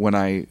when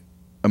I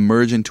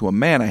emerge into a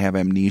man, I have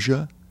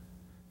amnesia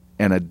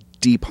and a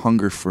deep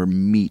hunger for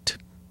meat.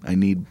 I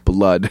need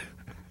blood.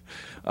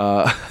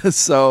 But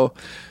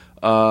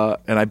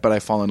I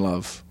fall in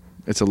love.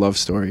 It's a love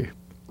story,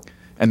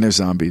 and there's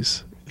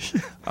zombies.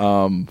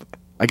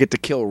 I get to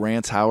kill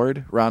Ron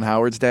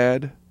Howard's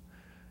dad.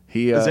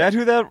 Is that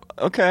who that?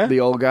 Okay, the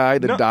old guy,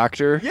 the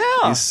doctor.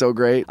 Yeah, he's so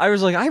great. I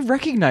was like, I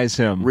recognize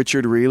him.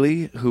 Richard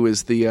Reilly, who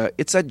is the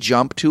it's a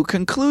jump to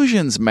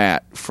conclusions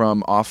Matt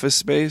from Office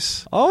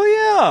Space. Oh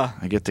yeah,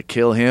 I get to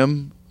kill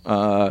him.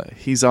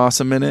 He's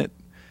awesome in it.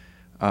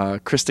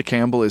 Krista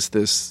Campbell is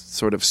this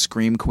sort of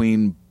scream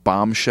queen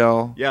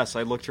bombshell. Yes,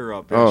 I looked her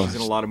up. Oh, she's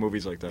in a lot of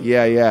movies like that.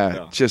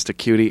 Yeah. Just a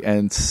cutie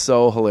and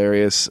so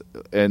hilarious.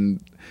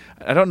 And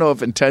I don't know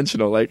if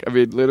intentional.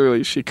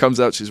 Literally, she comes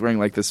out, she's wearing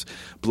like this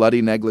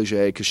bloody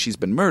negligee because she's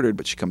been murdered,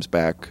 but she comes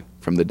back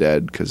from the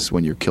dead because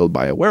when you're killed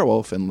by a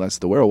werewolf, unless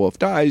the werewolf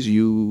dies,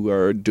 you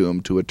are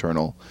doomed to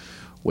eternal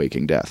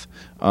waking death.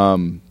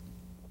 So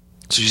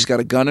she's got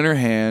a gun in her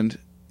hand.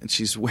 And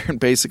she's wearing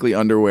basically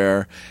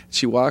underwear.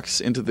 She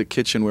walks into the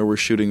kitchen where we're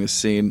shooting this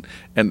scene,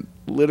 and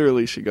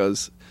literally she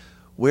goes,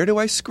 "Where do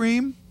I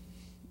scream?"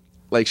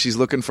 Like she's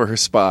looking for her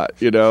spot,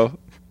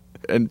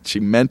 And she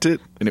meant it,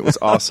 and it was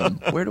awesome.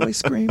 Where do I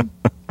scream?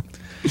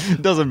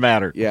 Doesn't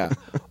matter. Yeah.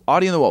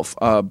 Audi and the Wolf.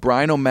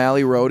 Brian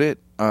O'Malley wrote it.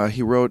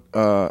 He wrote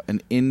an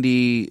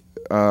indie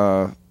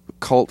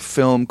cult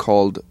film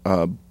called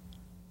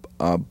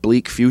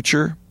Bleak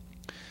Future.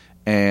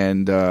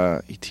 And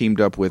he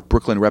teamed up with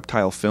Brooklyn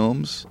Reptile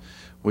Films,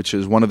 which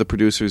is one of the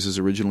producers is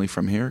originally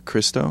from here,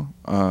 Christo.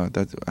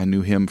 That I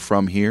knew him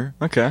from here.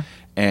 Okay.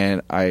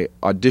 And I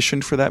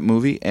auditioned for that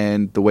movie.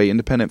 And the way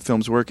independent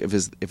films work,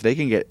 if they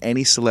can get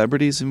any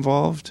celebrities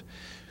involved,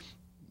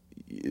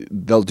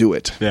 they'll do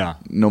it. Yeah.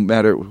 No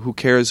matter who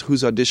cares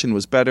whose audition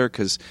was better,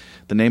 because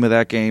the name of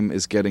that game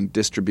is getting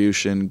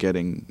distribution,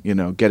 getting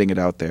it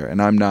out there. And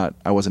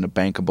I wasn't a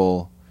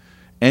bankable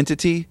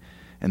entity.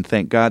 And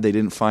thank God they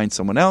didn't find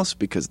someone else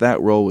because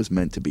that role was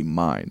meant to be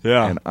mine.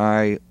 Yeah. And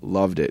I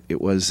loved it. It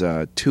was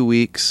 2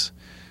 weeks.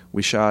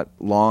 We shot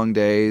long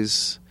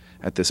days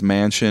at this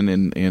mansion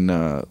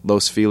in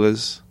Los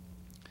Feliz.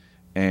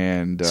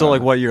 And so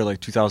what year?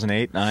 Like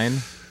 2008, 9?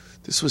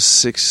 This was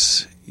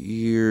 6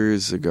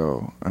 years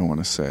ago, I want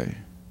to say. It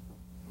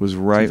was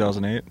right.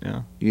 2008,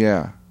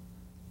 yeah.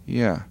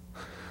 Yeah.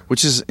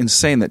 Which is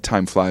insane that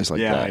time flies like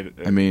that.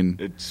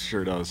 It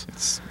sure does.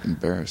 It's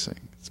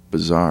embarrassing. It's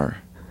bizarre.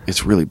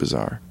 It's really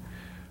bizarre,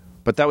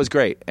 but that was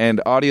great.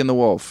 And Audi and the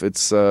Wolf,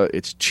 it's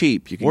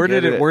cheap. You can Where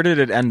did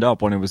it end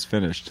up when it was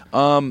finished?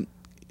 Few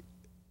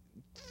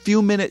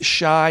minutes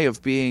shy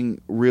of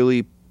being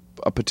really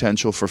a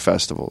potential for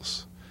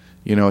festivals.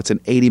 It's an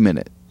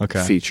 80-minute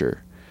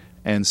feature,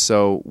 and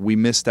so we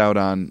missed out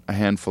on a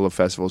handful of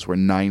festivals where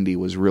 90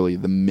 was really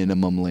the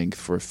minimum length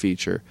for a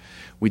feature.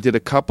 We did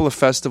a couple of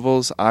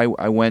festivals. I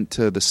went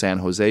to the San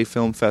Jose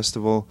Film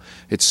Festival.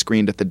 It's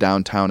screened at the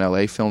Downtown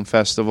LA Film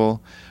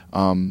Festival.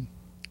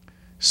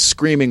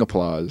 Screaming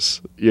applause.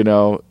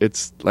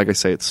 It's like I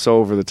say, it's so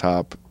over the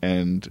top.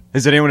 And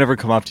has anyone ever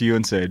come up to you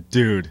and say,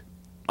 "Dude,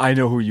 I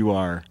know who you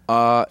are"?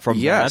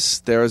 Yes,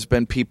 there's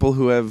been people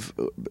who have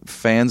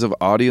fans of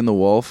Audi and the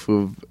Wolf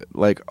who've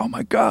like, "Oh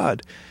my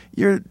God,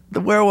 you're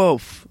the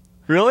werewolf."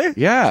 Really?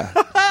 Yeah.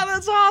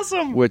 That's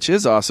awesome. Which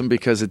is awesome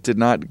because it did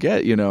not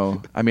get,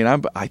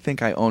 I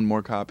think I own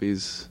more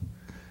copies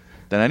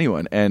than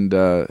anyone, and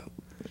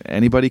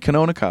anybody can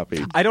own a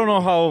copy. I don't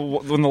know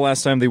when the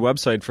last time the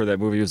website for that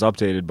movie was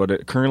updated,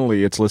 but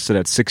currently it's listed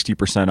at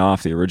 60%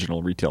 off the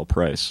original retail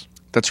price.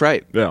 That's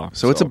right. Yeah.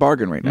 So it's a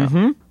bargain right now.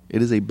 Mm-hmm.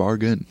 It is a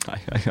bargain.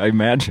 I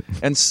imagine.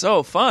 And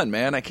so fun,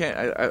 man.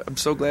 I'm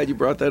so glad you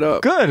brought that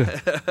up.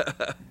 Good.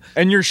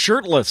 And you're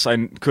shirtless.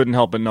 I couldn't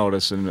help but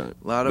notice. And a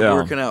lot of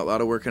working out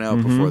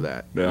mm-hmm. before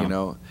that.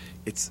 Yeah.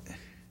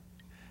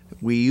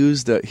 We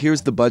used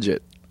here's the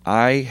budget.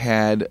 I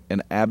had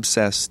an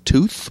abscess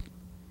tooth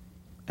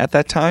at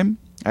that time.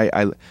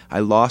 I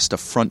lost a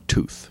front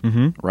tooth,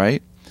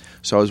 right?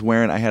 So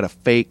I had a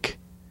fake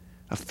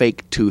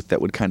tooth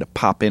that would kind of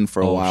pop in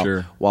for a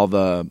while while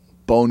the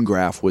bone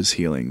graft was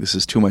healing. This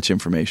is too much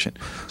information.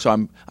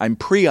 So I'm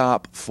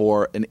pre-op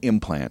for an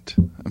implant.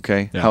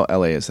 Okay, how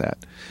LA is that?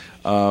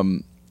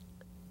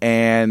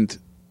 And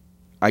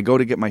I go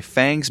to get my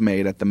fangs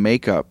made at the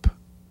makeup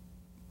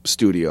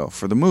studio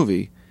for the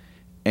movie,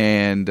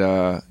 and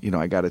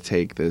I got to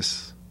take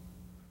this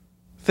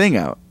thing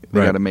out. They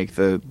Right. got to make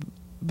the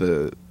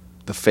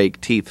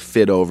fake teeth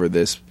fit over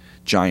this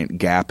giant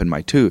gap in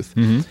my tooth,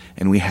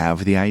 and we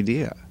have the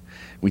idea.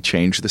 We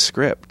change the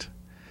script.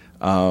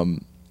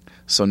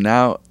 So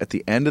now at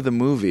the end of the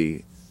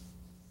movie,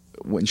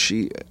 when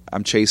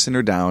I'm chasing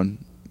her down,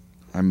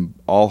 I'm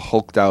all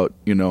hulked out,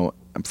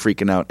 I'm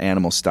freaking out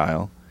animal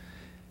style.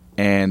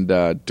 And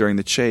during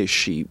the chase,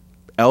 she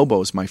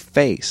elbows my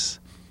face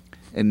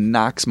and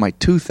knocks my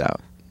tooth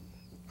out.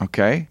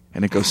 Okay?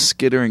 And it goes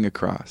skittering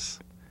across.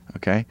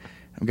 Okay?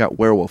 I've got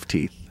werewolf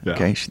teeth. Yeah.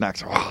 Okay? She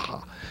knocks.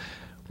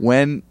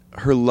 When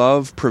her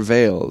love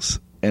prevails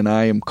and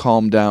I am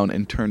calmed down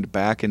and turned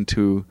back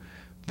into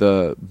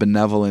the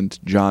benevolent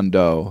John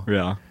Doe,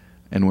 Yeah.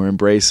 and we're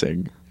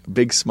embracing,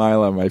 big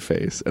smile on my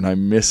face, and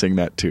I'm missing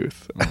that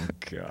tooth. Oh,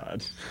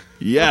 God.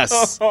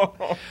 Yes.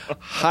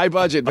 High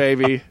budget,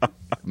 baby.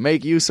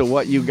 Make use of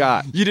what you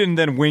got. You didn't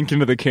then wink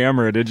into the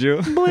camera, did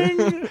you?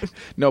 Bling.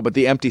 No, but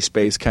the empty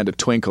space kind of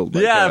twinkled.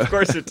 Yeah, of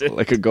course it did.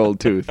 Like a gold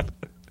tooth.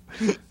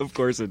 Of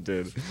course it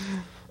did.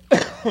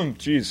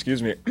 Jeez,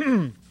 excuse me.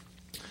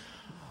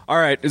 All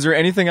right. Is there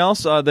anything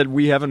else that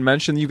we haven't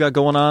mentioned you got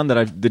going on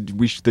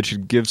that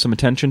should give some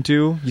attention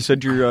to? You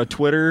said your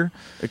Twitter,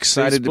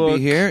 Excited to Facebook,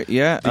 be here.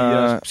 Yeah.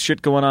 the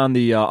shit going on,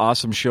 the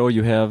awesome show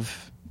you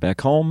have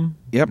back home.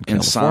 Yep. in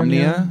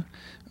California.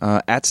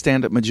 Insomnia. At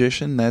Stand Up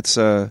Magician. That's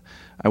I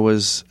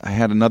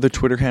had another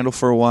Twitter handle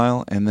for a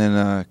while, and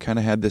then kind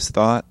of had this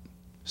thought: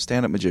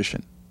 Stand Up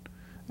Magician.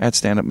 At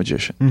Stand Up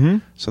Magician. Mm-hmm.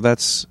 So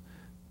that's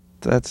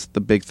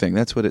the big thing.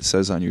 That's what it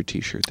says on your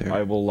T-shirt there.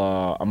 I will.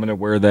 I'm going to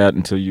wear that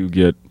until you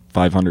get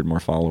 500 more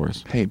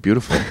followers. Hey,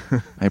 beautiful.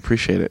 I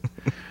appreciate it.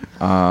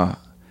 Yeah.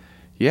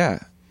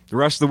 The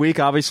rest of the week,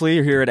 obviously,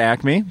 you're here at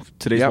Acme.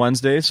 Today's Yep.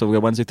 Wednesday, so we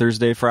got Wednesday,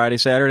 Thursday, Friday,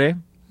 Saturday.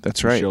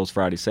 That's right. Shows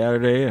Friday,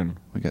 Saturday, and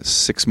We got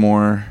 6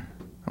 more.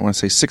 I want to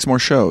say 6 more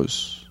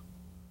shows.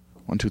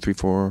 1, 2, 3,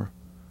 4,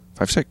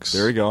 5, 6.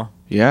 there we go.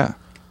 Yeah.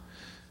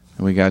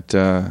 And we got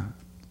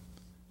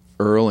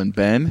Earl and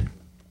Ben.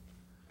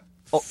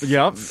 Oh,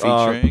 yep.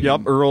 Featuring-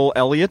 Yep. Earl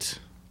Elliott.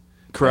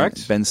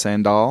 Correct. Ben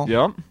Sandall.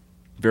 Yep.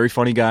 Very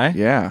funny guy.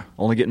 Yeah.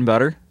 Only getting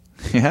better.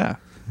 Yeah.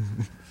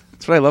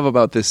 That's what I love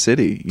about this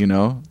city,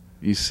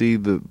 You see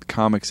the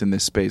comics in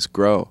this space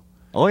grow.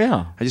 Oh,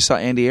 yeah. I just saw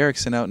Andy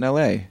Erickson out in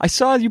L.A. I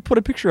saw you put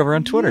a picture of her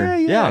on Twitter.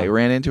 Yeah. I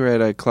ran into her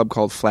at a club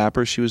called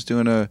Flapper. She was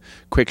doing a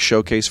quick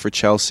showcase for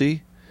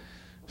Chelsea.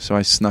 So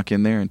I snuck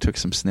in there and took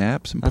some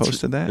snaps and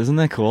posted that. Isn't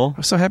that cool? I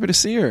was so happy to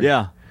see her.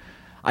 Yeah.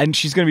 And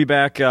she's going to be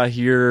back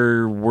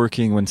here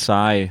working when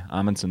Cy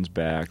Amundson's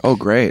back. Oh,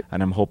 great.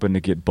 And I'm hoping to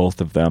get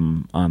both of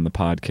them on the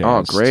podcast.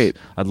 Oh, great.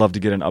 I'd love to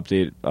get an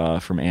update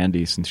from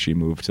Andy since she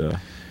moved to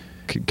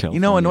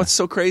California. And what's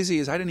so crazy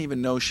is I didn't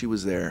even know she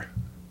was there.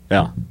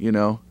 Yeah.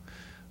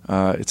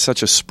 It's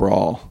such a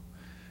sprawl.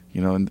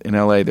 In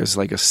L.A., there's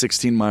like a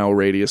 16-mile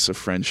radius of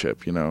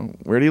friendship.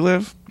 Where do you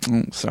live?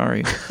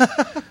 Sorry.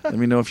 Let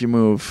me know if you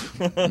move.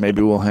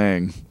 Maybe we'll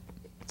hang.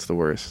 It's the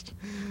worst.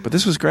 But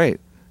this was great.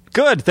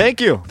 Good.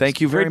 Thank you.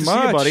 Thank you very Great to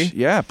much. see you, buddy.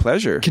 Yeah,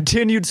 pleasure.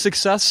 Continued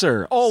success,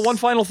 sir. Oh, one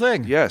final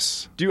thing.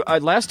 Yes.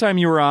 Last time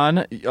you were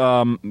on,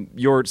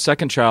 your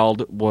second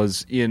child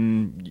was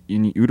in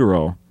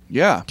utero.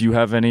 Yeah. Do you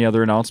have any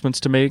other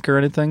announcements to make or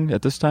anything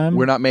at this time?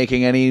 We're not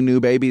making any new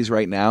babies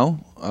right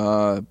now.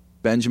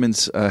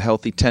 Benjamin's a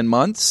healthy 10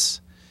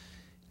 months,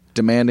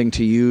 demanding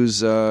to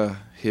use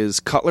his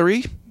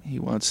cutlery. He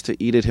wants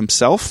to eat it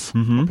himself,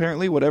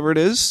 apparently, whatever it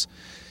is.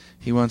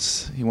 He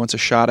wants a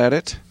shot at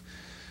it.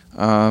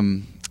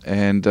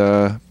 And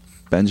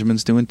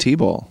Benjamin's doing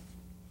T-ball.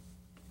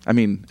 I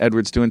mean,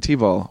 Edward's doing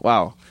T-ball.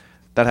 Wow.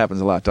 That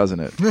happens a lot, doesn't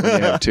it? When you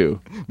have two.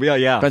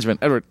 Yeah. Benjamin,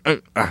 Edward.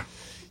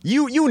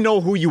 You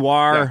know who you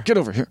are. Yeah, get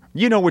over here.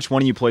 You know which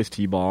one of you plays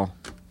T-ball.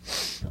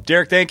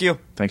 Derek, thank you.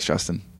 Thanks, Justin.